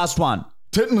 then the last one.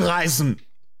 Tittenreisen.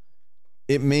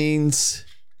 It means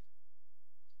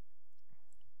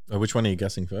Which one are you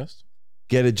guessing first?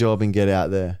 get a job and get out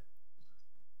there.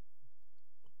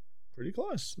 Pretty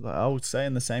close. I would say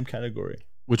in the same category.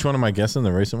 Which one am I guessing?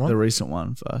 The recent one? The recent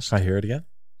one first. Can I hear it again?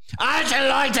 Alte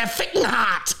Leute ficken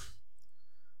hart!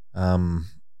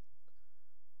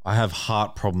 I have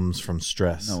heart problems from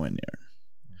stress. Nowhere near.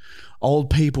 Old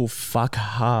people fuck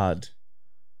hard.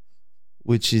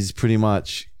 Which is pretty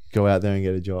much go out there and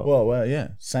get a job. Well, yeah.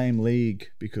 Same league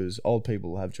because old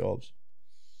people have jobs.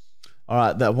 All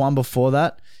right, that one before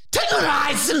that.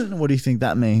 Titelreisen! What do you think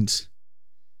that means?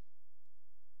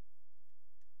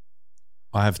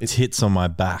 I have tits on my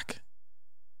back.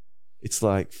 It's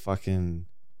like fucking.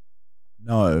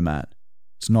 No, Matt.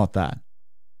 It's not that.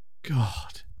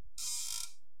 God.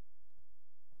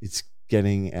 It's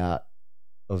getting out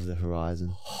of the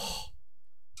horizon.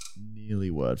 Nearly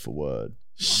word for word.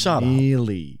 Shut up.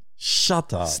 Nearly.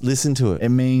 Shut up. Listen to it. It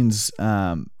means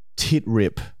tit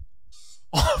rip.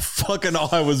 Oh, fucking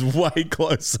I was way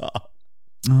closer.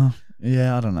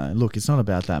 Yeah, I don't know. Look, it's not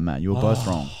about that, Matt. You were both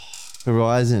wrong.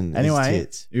 Horizon. Anyway, is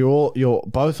tits. you're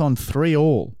both on 3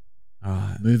 all. All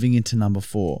right. Moving into number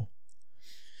 4.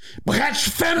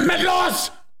 Bretschfem mit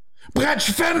los!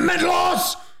 Bretschfem mit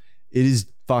los! It is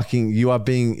fucking. You are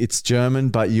being. It's German,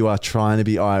 but you are trying to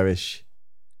be Irish.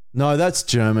 No, that's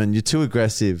German. You're too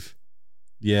aggressive.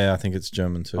 Yeah, I think it's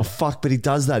German too. Oh fuck! But he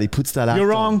does that. He puts that.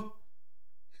 You're act on. wrong.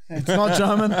 It's not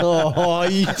German. Oh,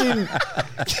 you didn't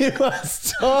give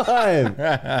us time.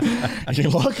 You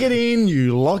lock it in.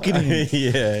 You lock it in.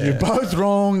 Yeah. You're both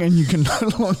wrong, and you can no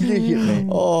longer hit me.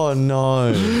 Oh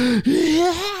no.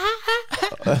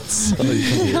 That's so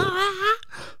weird.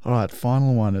 All right,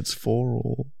 final one. It's 4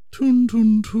 all. Tun,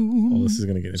 tun, tun. Oh, this is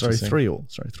going to get Sorry, interesting. 3 all.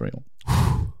 Sorry, 3 all.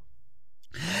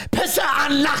 Pisse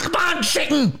an Nachbarn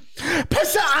schicken!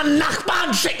 Pisse an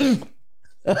Nachbarn schicken!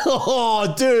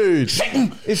 Oh, dude.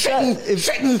 Schicken! If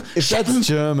that's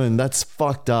German, that's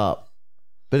fucked up.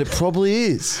 But it probably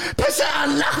is. Pisse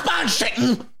an Nachbarn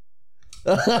schicken!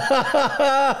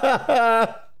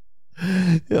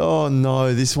 Oh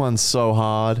no, this one's so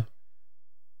hard.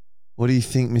 What do you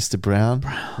think, Mr. Brown?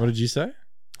 What did you say?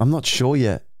 I'm not sure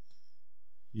yet.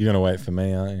 You're going to wait for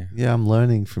me, aren't you? Yeah, I'm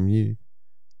learning from you.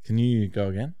 Can you go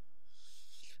again?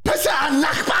 Pisse an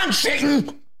Nachbarn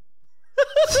schicken!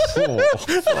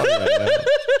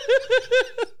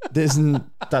 There's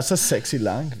That's a sexy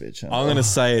language. Huh? I'm going to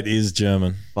say it is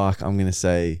German. fuck. I'm gonna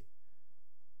say.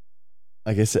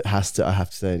 I guess it has to. I have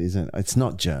to say it isn't. It's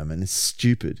not German. It's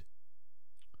stupid.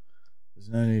 There's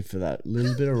no need for that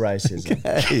little bit of racism.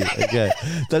 Hey, okay,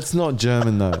 that's not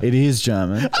German though. It is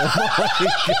German.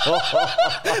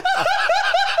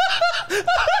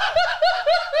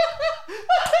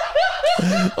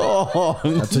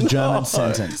 That's a German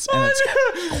sentence, and it's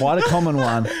quite a common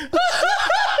one.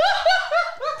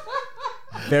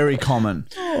 Very common.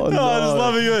 I just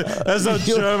love it. That's not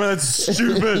German. That's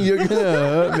stupid. You're going to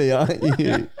hurt me, aren't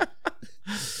you?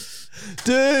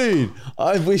 Dude,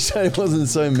 I wish I wasn't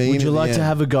so mean. Would you at the like to end.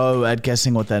 have a go at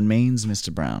guessing what that means,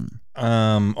 Mr. Brown?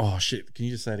 Oh shit! Can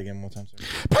you just say it again one more time? Sorry.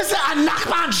 Pisse an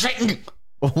Nachbarn schicken.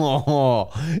 Oh,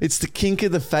 it's the kink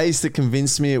of the face that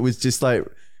convinced me it was just like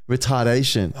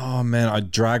retardation. Oh man, I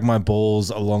drag my balls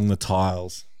along the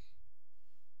tiles.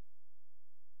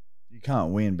 You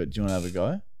can't win, but do you want to have a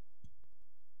go?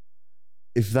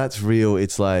 If that's real,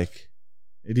 it's like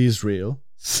It is real.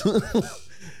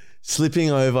 slipping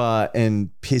over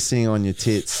and pissing on your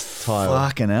tits, Tyler.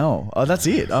 Fucking hell. Oh, that's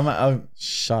it.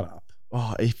 Shut up.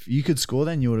 Oh, if you could score,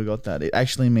 then you would have got that. It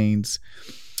actually means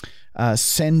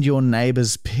send your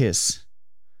neighbor's piss.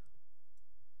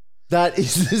 That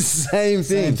is the same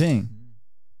thing. Same thing.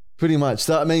 Pretty much.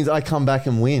 So that means I come back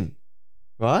and win,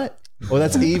 right? Or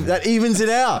that evens it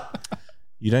out.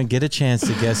 You don't get a chance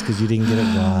to guess because you didn't get it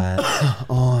right.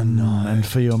 Oh no! And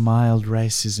for your mild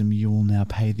racism, you will now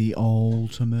pay the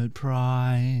ultimate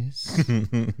price.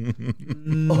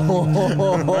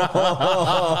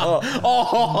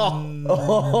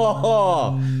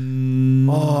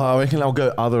 Oh, I reckon I'll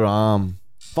go other arm.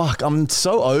 Fuck, I'm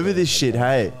so over this shit.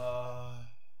 Hey.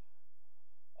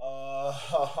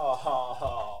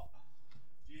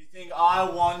 Do you think I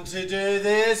want to do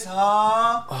this,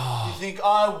 huh? Do you think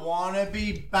I want to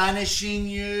be banishing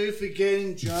you for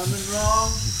getting German wrong?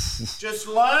 Just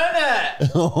learn it.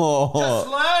 Just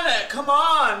learn it. Come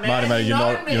on, man. Mate, You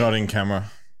know me. you're not in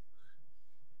camera.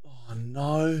 Oh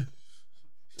no.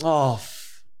 Oh.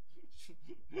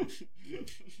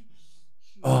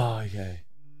 Oh, okay.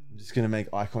 I'm just gonna make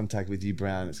eye contact with you,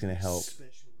 Brown. It's gonna help. Teach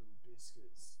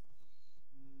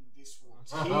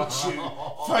you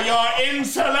for your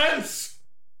insolence.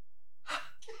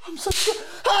 I'm sorry.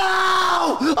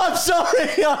 Ow! I'm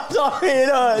sorry. I'm sorry.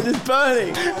 No, it's just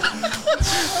burning.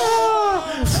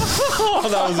 Oh,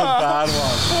 that was a bad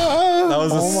one. That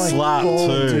was a slap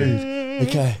too. Dude.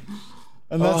 Okay.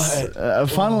 And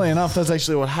that's, funnily enough, that's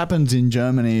actually what happens in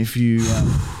Germany if you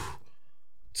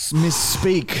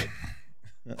misspeak.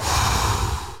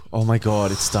 Oh my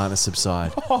god, it's starting to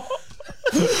subside.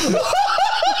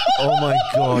 Oh my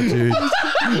god, dude.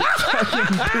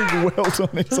 Big welt on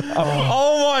his arm.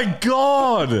 Oh my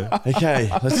god! Okay,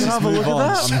 let's just move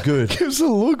on. I'm good. Give us a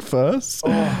look first.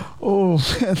 Oh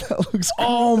man, that looks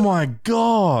Oh my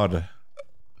god!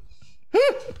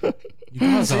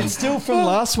 It's still from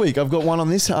last week. I've got one on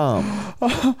this arm.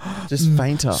 Just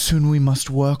fainter. Soon we must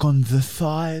work on the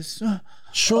thighs.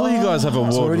 Surely you guys have a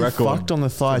It's world already record fucked on the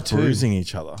thigh for too. bruising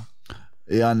each other.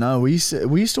 Yeah, I know. We used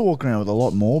to walk around with a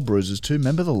lot more bruises too.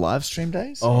 Remember the live stream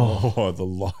days? Oh, the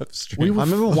live stream. I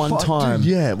remember one time.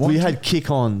 Dude, we had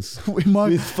kick-ons. we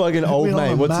might with fucking old we went on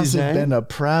mate. a What's his massive name? Bender,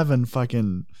 Prav and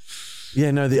fucking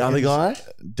Yeah, no, the other guy.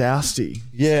 Dousty.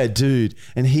 Yeah, dude.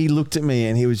 And he looked at me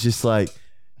and he was just like,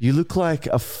 "You look like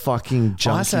a fucking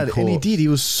junkie I said, and he did. He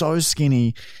was so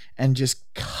skinny and just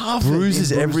covered in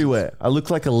Bruises everywhere. I look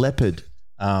like a leopard.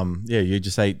 Yeah, you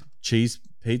just ate cheese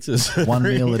pizzas. One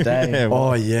meal a day. Yeah,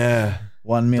 Oh yeah,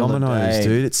 One meal Domino's, a day.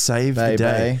 dude. It saved the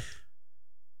day.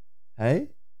 Hey.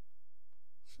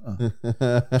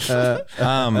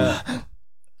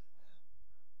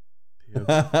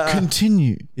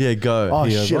 Continue. Yeah, go. Oh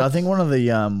Yeah, shit! what? I think one of the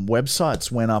websites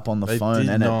went up on the They phone did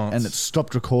and not. it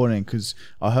stopped recording because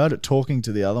I heard it talking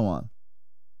to the other one.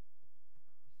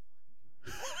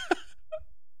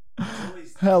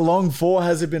 How long for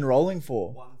has it been rolling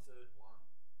for?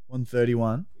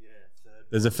 131.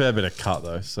 There's a fair bit of cut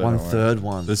though. So don't worry. 1/3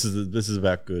 one. This is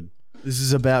about good. This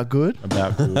is about good.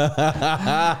 About good.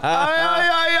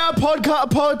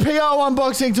 Podcast, PO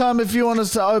unboxing time. If you want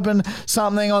us to open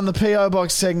something on the PO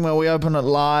box segment, we open it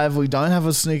live. We don't have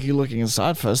a sneaky looking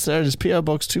inside first. There it is. PO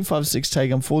box 256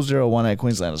 Taken 4018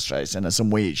 Queensland, Australia. Send us some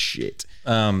weird shit.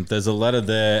 There's a letter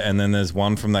there, and then there's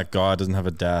one from that guy who doesn't have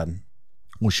a dad.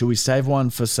 Well, should we save one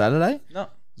for Saturday? No.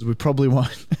 'Cause we probably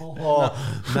won't.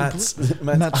 Matt's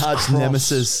Matt's arch cross.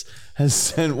 nemesis has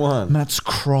sent one. Matt's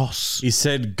cross. He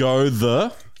said, "Go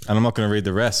the," and I'm not going to read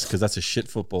the rest because that's a shit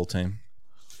football team.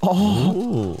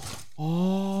 Oh,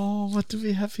 what do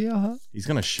we have here? Huh? He's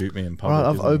going to shoot me in All public. right,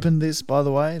 I've isn't he? opened this, by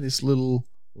the way, this little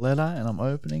letter, and I'm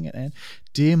opening it. And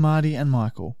dear Marty and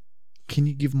Michael, can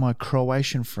you give my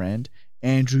Croatian friend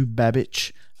Andrew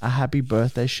Babic a happy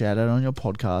birthday shout out on your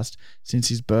podcast since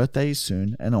his birthday is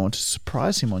soon, and I want to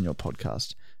surprise him on your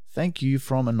podcast. Thank you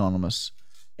from Anonymous.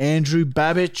 Andrew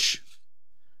Babic.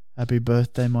 Happy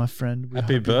birthday, my friend.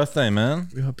 Happy birthday, man.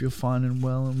 We hope you're fine and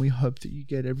well, and we hope that you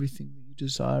get everything that you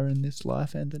desire in this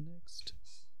life and the next.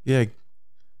 Yeah.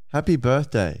 Happy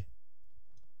birthday.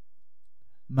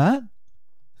 Matt?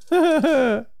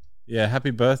 Yeah,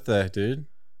 happy birthday, dude.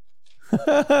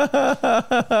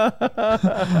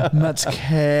 Matt's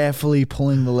carefully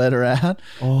pulling the letter out.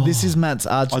 This is Matt's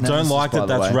arch I don't nemesis, like by that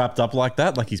the that's way. wrapped up like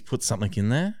that. Like he's put something in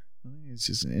there. I think it's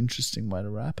just an interesting way to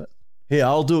wrap it. Here,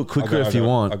 I'll do it quicker if you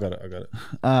want. I got it.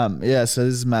 Yeah, so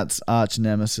this is Matt's arch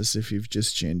nemesis if you've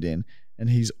just tuned in. And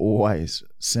he's always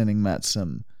sending Matt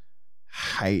some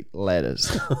hate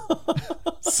letters.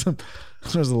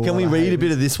 Can we read a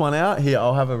bit of this one out? Here,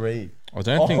 I'll have a read. I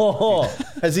don't think.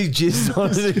 Has he jizzed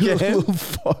on it A again? little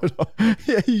photo.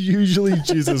 Yeah, he usually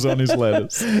jizzes on his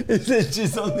letters. Is there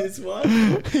jizz on this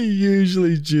one? He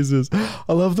usually jizzes.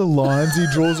 I love the lines he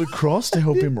draws across to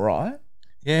help him write.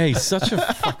 Yeah, he's such a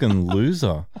fucking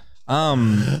loser. Oh,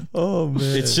 man.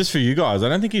 It's just for you guys. I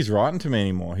don't think he's writing to me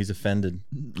anymore. He's offended.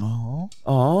 Oh.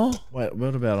 Wait,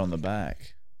 what about on the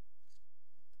back?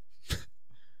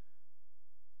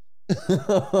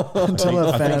 Until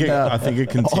I found out I think it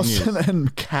continues. Austin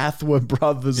and Kath were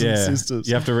brothers and sisters.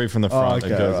 You have to read from the front.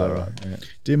 okay, It goes right, over. right. Yeah.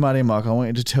 Dear Marty and Mark, I want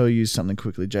you to tell you something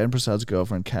quickly. Jaden Prasad's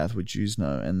girlfriend Kath, which you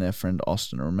know, and their friend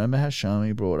Austin. Remember how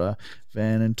Shami brought a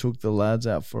van and took the lads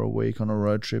out for a week on a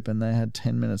road trip, and they had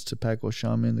 10 minutes to pack, or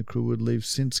Shami and the crew would leave.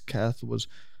 Since Kath was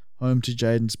home to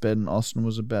Jaden's bed and Austin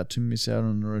was about to miss out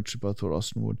on the road trip, I thought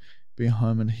Austin would be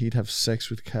home and he'd have sex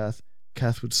with Kath.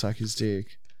 Kath would suck his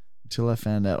dick. Until I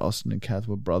found out Austin and Kath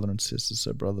were brother and sister,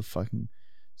 so brother fucking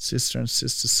sister and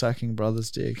sister sucking brother's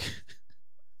dick.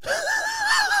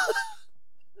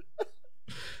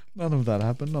 None of that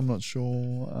happened. I'm not sure.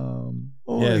 Oh,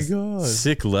 Yes, my God.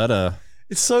 sick letter.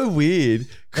 It's so weird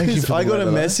Thank you because for the I got a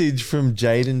letter, though. message from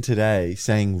Jaden today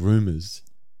saying rumors.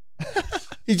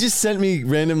 He just sent me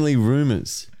randomly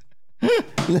rumors.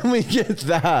 Then we get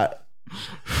that.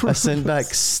 I sent back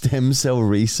stem cell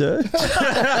research.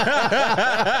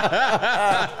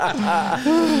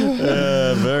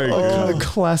 Very good. Oh,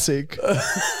 classic.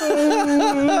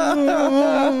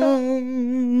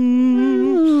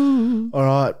 All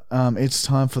right, it's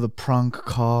time for the Prunk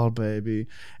Call, baby.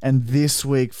 And this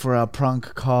week for our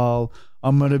Prunk Call,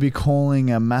 I'm going to be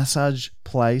calling a massage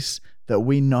place that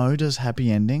we know does happy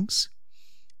endings.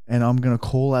 And I'm going to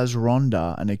call as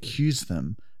Rhonda and accuse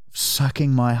them of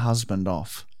sucking my husband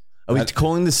off. Are we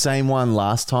calling the same one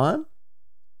last time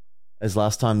as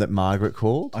last time that Margaret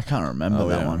called? I can't remember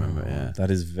that one. Yeah.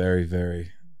 That is very,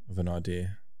 very of an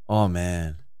idea. Oh,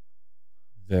 man.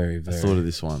 Very, I very. thought of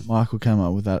this one. Michael came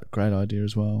up with that great idea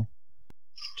as well.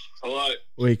 Hello.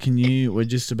 Wait, we're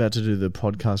just about to do the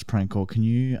podcast prank call. Can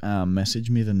you message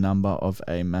me the number of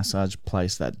a massage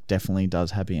place that definitely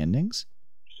does happy endings?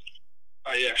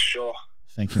 Oh, yeah, sure.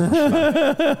 Thank you much for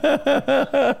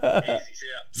that. Easy,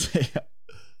 See ya.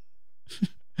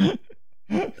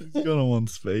 He's got on one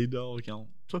speed dial,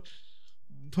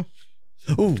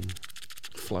 Ooh.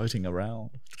 floating around.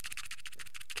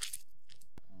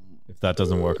 If that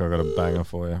doesn't work, I got a banger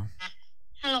for you.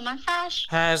 Hello, massage.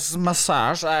 Has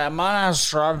massage. My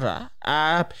name's Rhonda.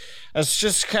 It's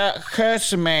just occurred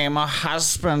to me my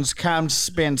husband's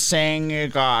been seeing you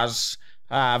guys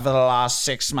for the last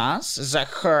 6 months. Is that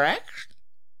correct?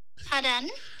 Pardon?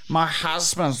 My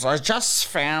husband's, I just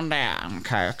found out,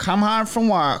 okay, I come home from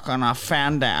work and I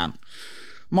found out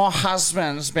my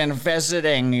husband's been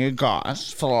visiting you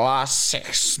guys for the last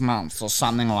 6 months or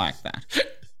something like that.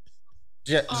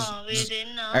 Yeah. Oh, we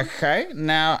didn't know. Okay,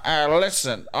 now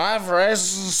listen, I have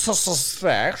reasons to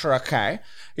suspect, okay,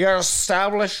 your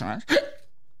establishment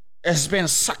has been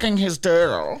sucking his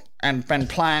doodle and been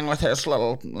playing with his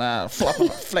little,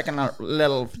 flicking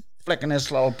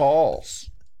his little balls.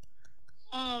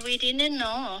 Oh, we didn't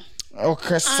know.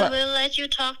 Okay, so... I will let you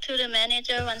talk to the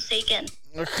manager once again.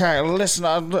 Okay, listen,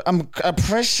 I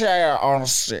appreciate your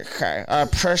honesty, okay? I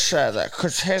appreciate that,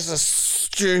 because he's a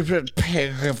stupid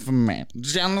pig of a man. Do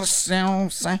you understand what I'm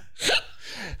saying?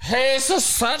 He's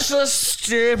such a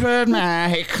stupid man,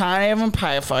 he can't even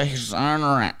pay for his own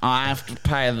rent. I have to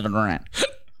pay the rent.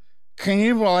 Can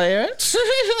you believe it?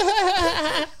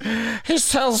 He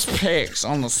sells pigs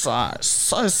on the side.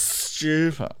 So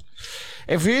stupid.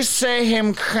 If you see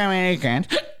him coming again,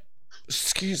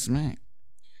 excuse me,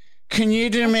 can you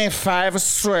do me a favour,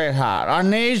 sweetheart? I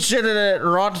need you to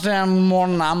write down more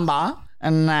number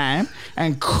and name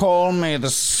and call me the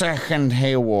second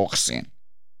he walks in.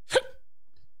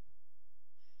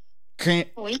 Can you...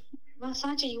 Wait,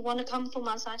 massage, you want to come for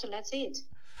massage? That's it.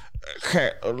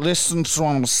 Okay, listen to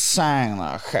what I'm saying,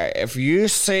 okay? If you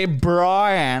see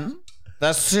Brian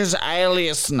That's his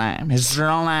alias name. His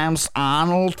real name's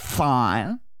Arnold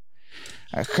Fine.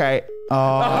 Okay.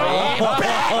 Oh,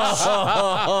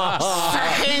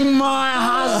 fucking my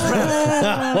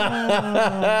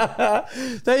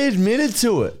husband. They admitted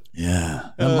to it. Yeah.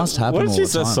 That must happen What all did she the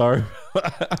say? time. Sorry.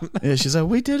 Yeah, she's like,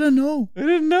 we didn't know. I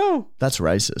didn't know. That's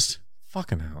racist.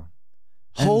 Fucking hell.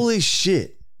 Holy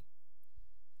shit.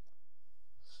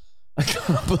 I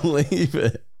can't believe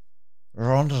it.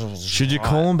 Should you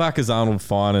call him back as Arnold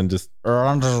Fine and just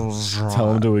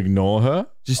tell him to ignore her?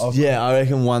 Yeah, I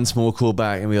reckon one small call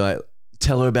back and be like,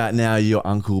 tell her about now your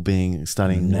uncle being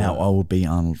studying Now law. I will be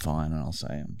Arnold Fine and I'll say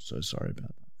I'm so sorry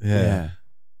about that. Yeah.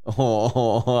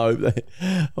 Oh,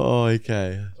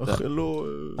 okay.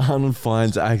 Hello. Arnold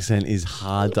Fine's accent is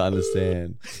hard to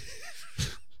understand.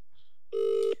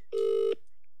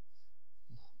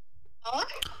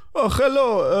 Oh,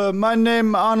 hello. My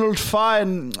name Arnold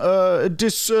Fine.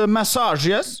 This massage,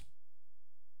 yes?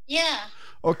 Yeah.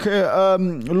 Okay,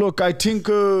 look, I think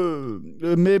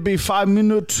maybe 5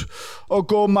 minutes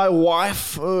ago my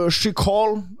wife, she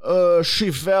called. She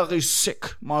very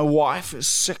sick. My wife is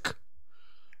sick.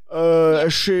 I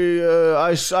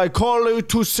call her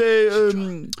to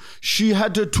say she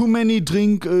had too many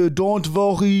drink. Don't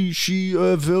worry, she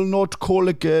will not call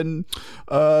again.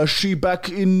 She back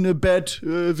in bed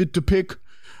with the pig.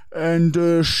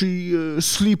 And she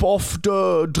sleep off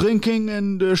the drinking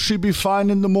and she be fine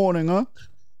in the morning, huh?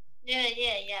 Yeah.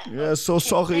 Yeah, so Okay,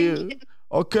 thank sorry. you.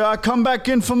 Okay, I come back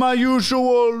in for my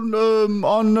usual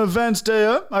on Wednesday.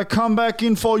 Huh? I come back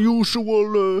in for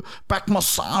usual back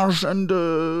massage and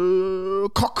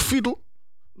cock fiddle.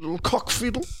 Little cock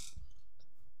fiddle.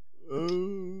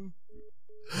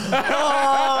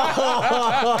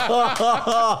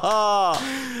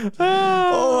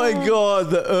 Oh my god,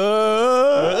 the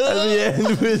at the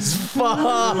end was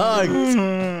fucked.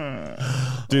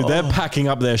 Dude, they're packing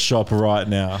up their shop right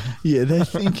now. Yeah, they're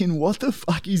thinking, what the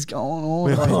fuck is going on?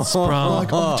 We've been sprung.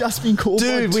 Like, I've just been called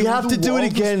Dude, by we two have of to the do it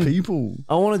wildest again. people.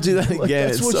 I want to do that Like, again.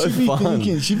 that's It's what so she'd be fun.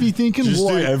 thinking. She'd be thinking, Just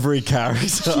like, do every character.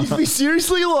 she'd be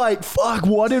seriously like, fuck,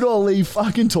 why did I leave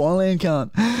fucking Thailand,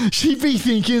 cunt? She'd be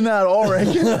thinking that, I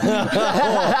reckon.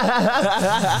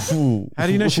 How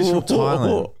do you know she's from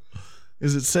Thailand?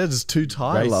 Because it says to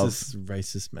Thai love.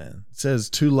 Racist man. It says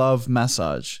to love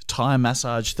massage. Thai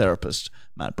massage therapist.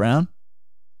 Matt Brown.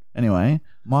 Anyway,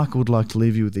 Michael would like to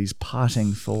leave you with these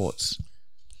parting thoughts.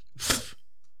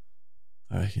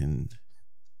 I reckon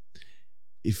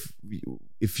if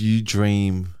you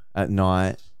dream at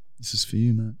night, This is for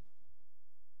you, Matt.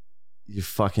 you're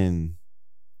fucking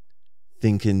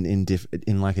thinking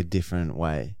in like a different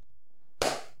way.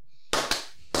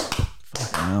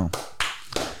 Fucking hell.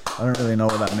 I don't really know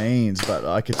what that means, but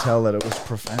I could tell that it was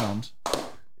profound.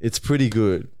 It's pretty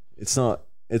good. It's not.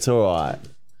 It's all right.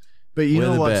 But you We're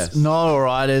know the what's best. not all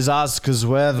right is us, because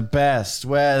we're the best.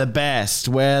 We're the best.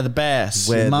 We're the best.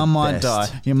 We're Your mum the might best.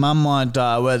 die. Your mum might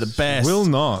die. We're the best. Will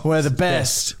not. We're the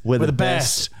best. We're the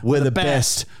best. We're the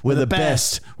best. We're the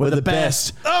best. We're the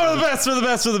best. Oh, we're the best. We're the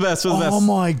best. We're the best. We're the best. Oh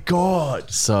my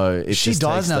God. So if If she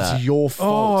dies now, that. it's your Oh,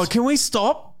 fault. can we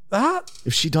stop that?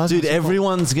 If she dies, Dude, now, it's your fault.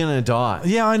 everyone's gonna die.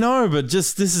 Yeah, I know, but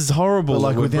just this is horrible. But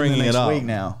like We're within the bringing next it up. week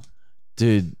now.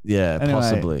 Dude, yeah, Anyway.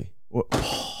 possibly.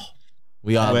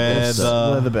 We are We're the best. the-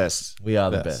 We're the best. We are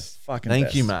the best. best. Fucking Thank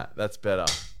best. you, Matt. That's better.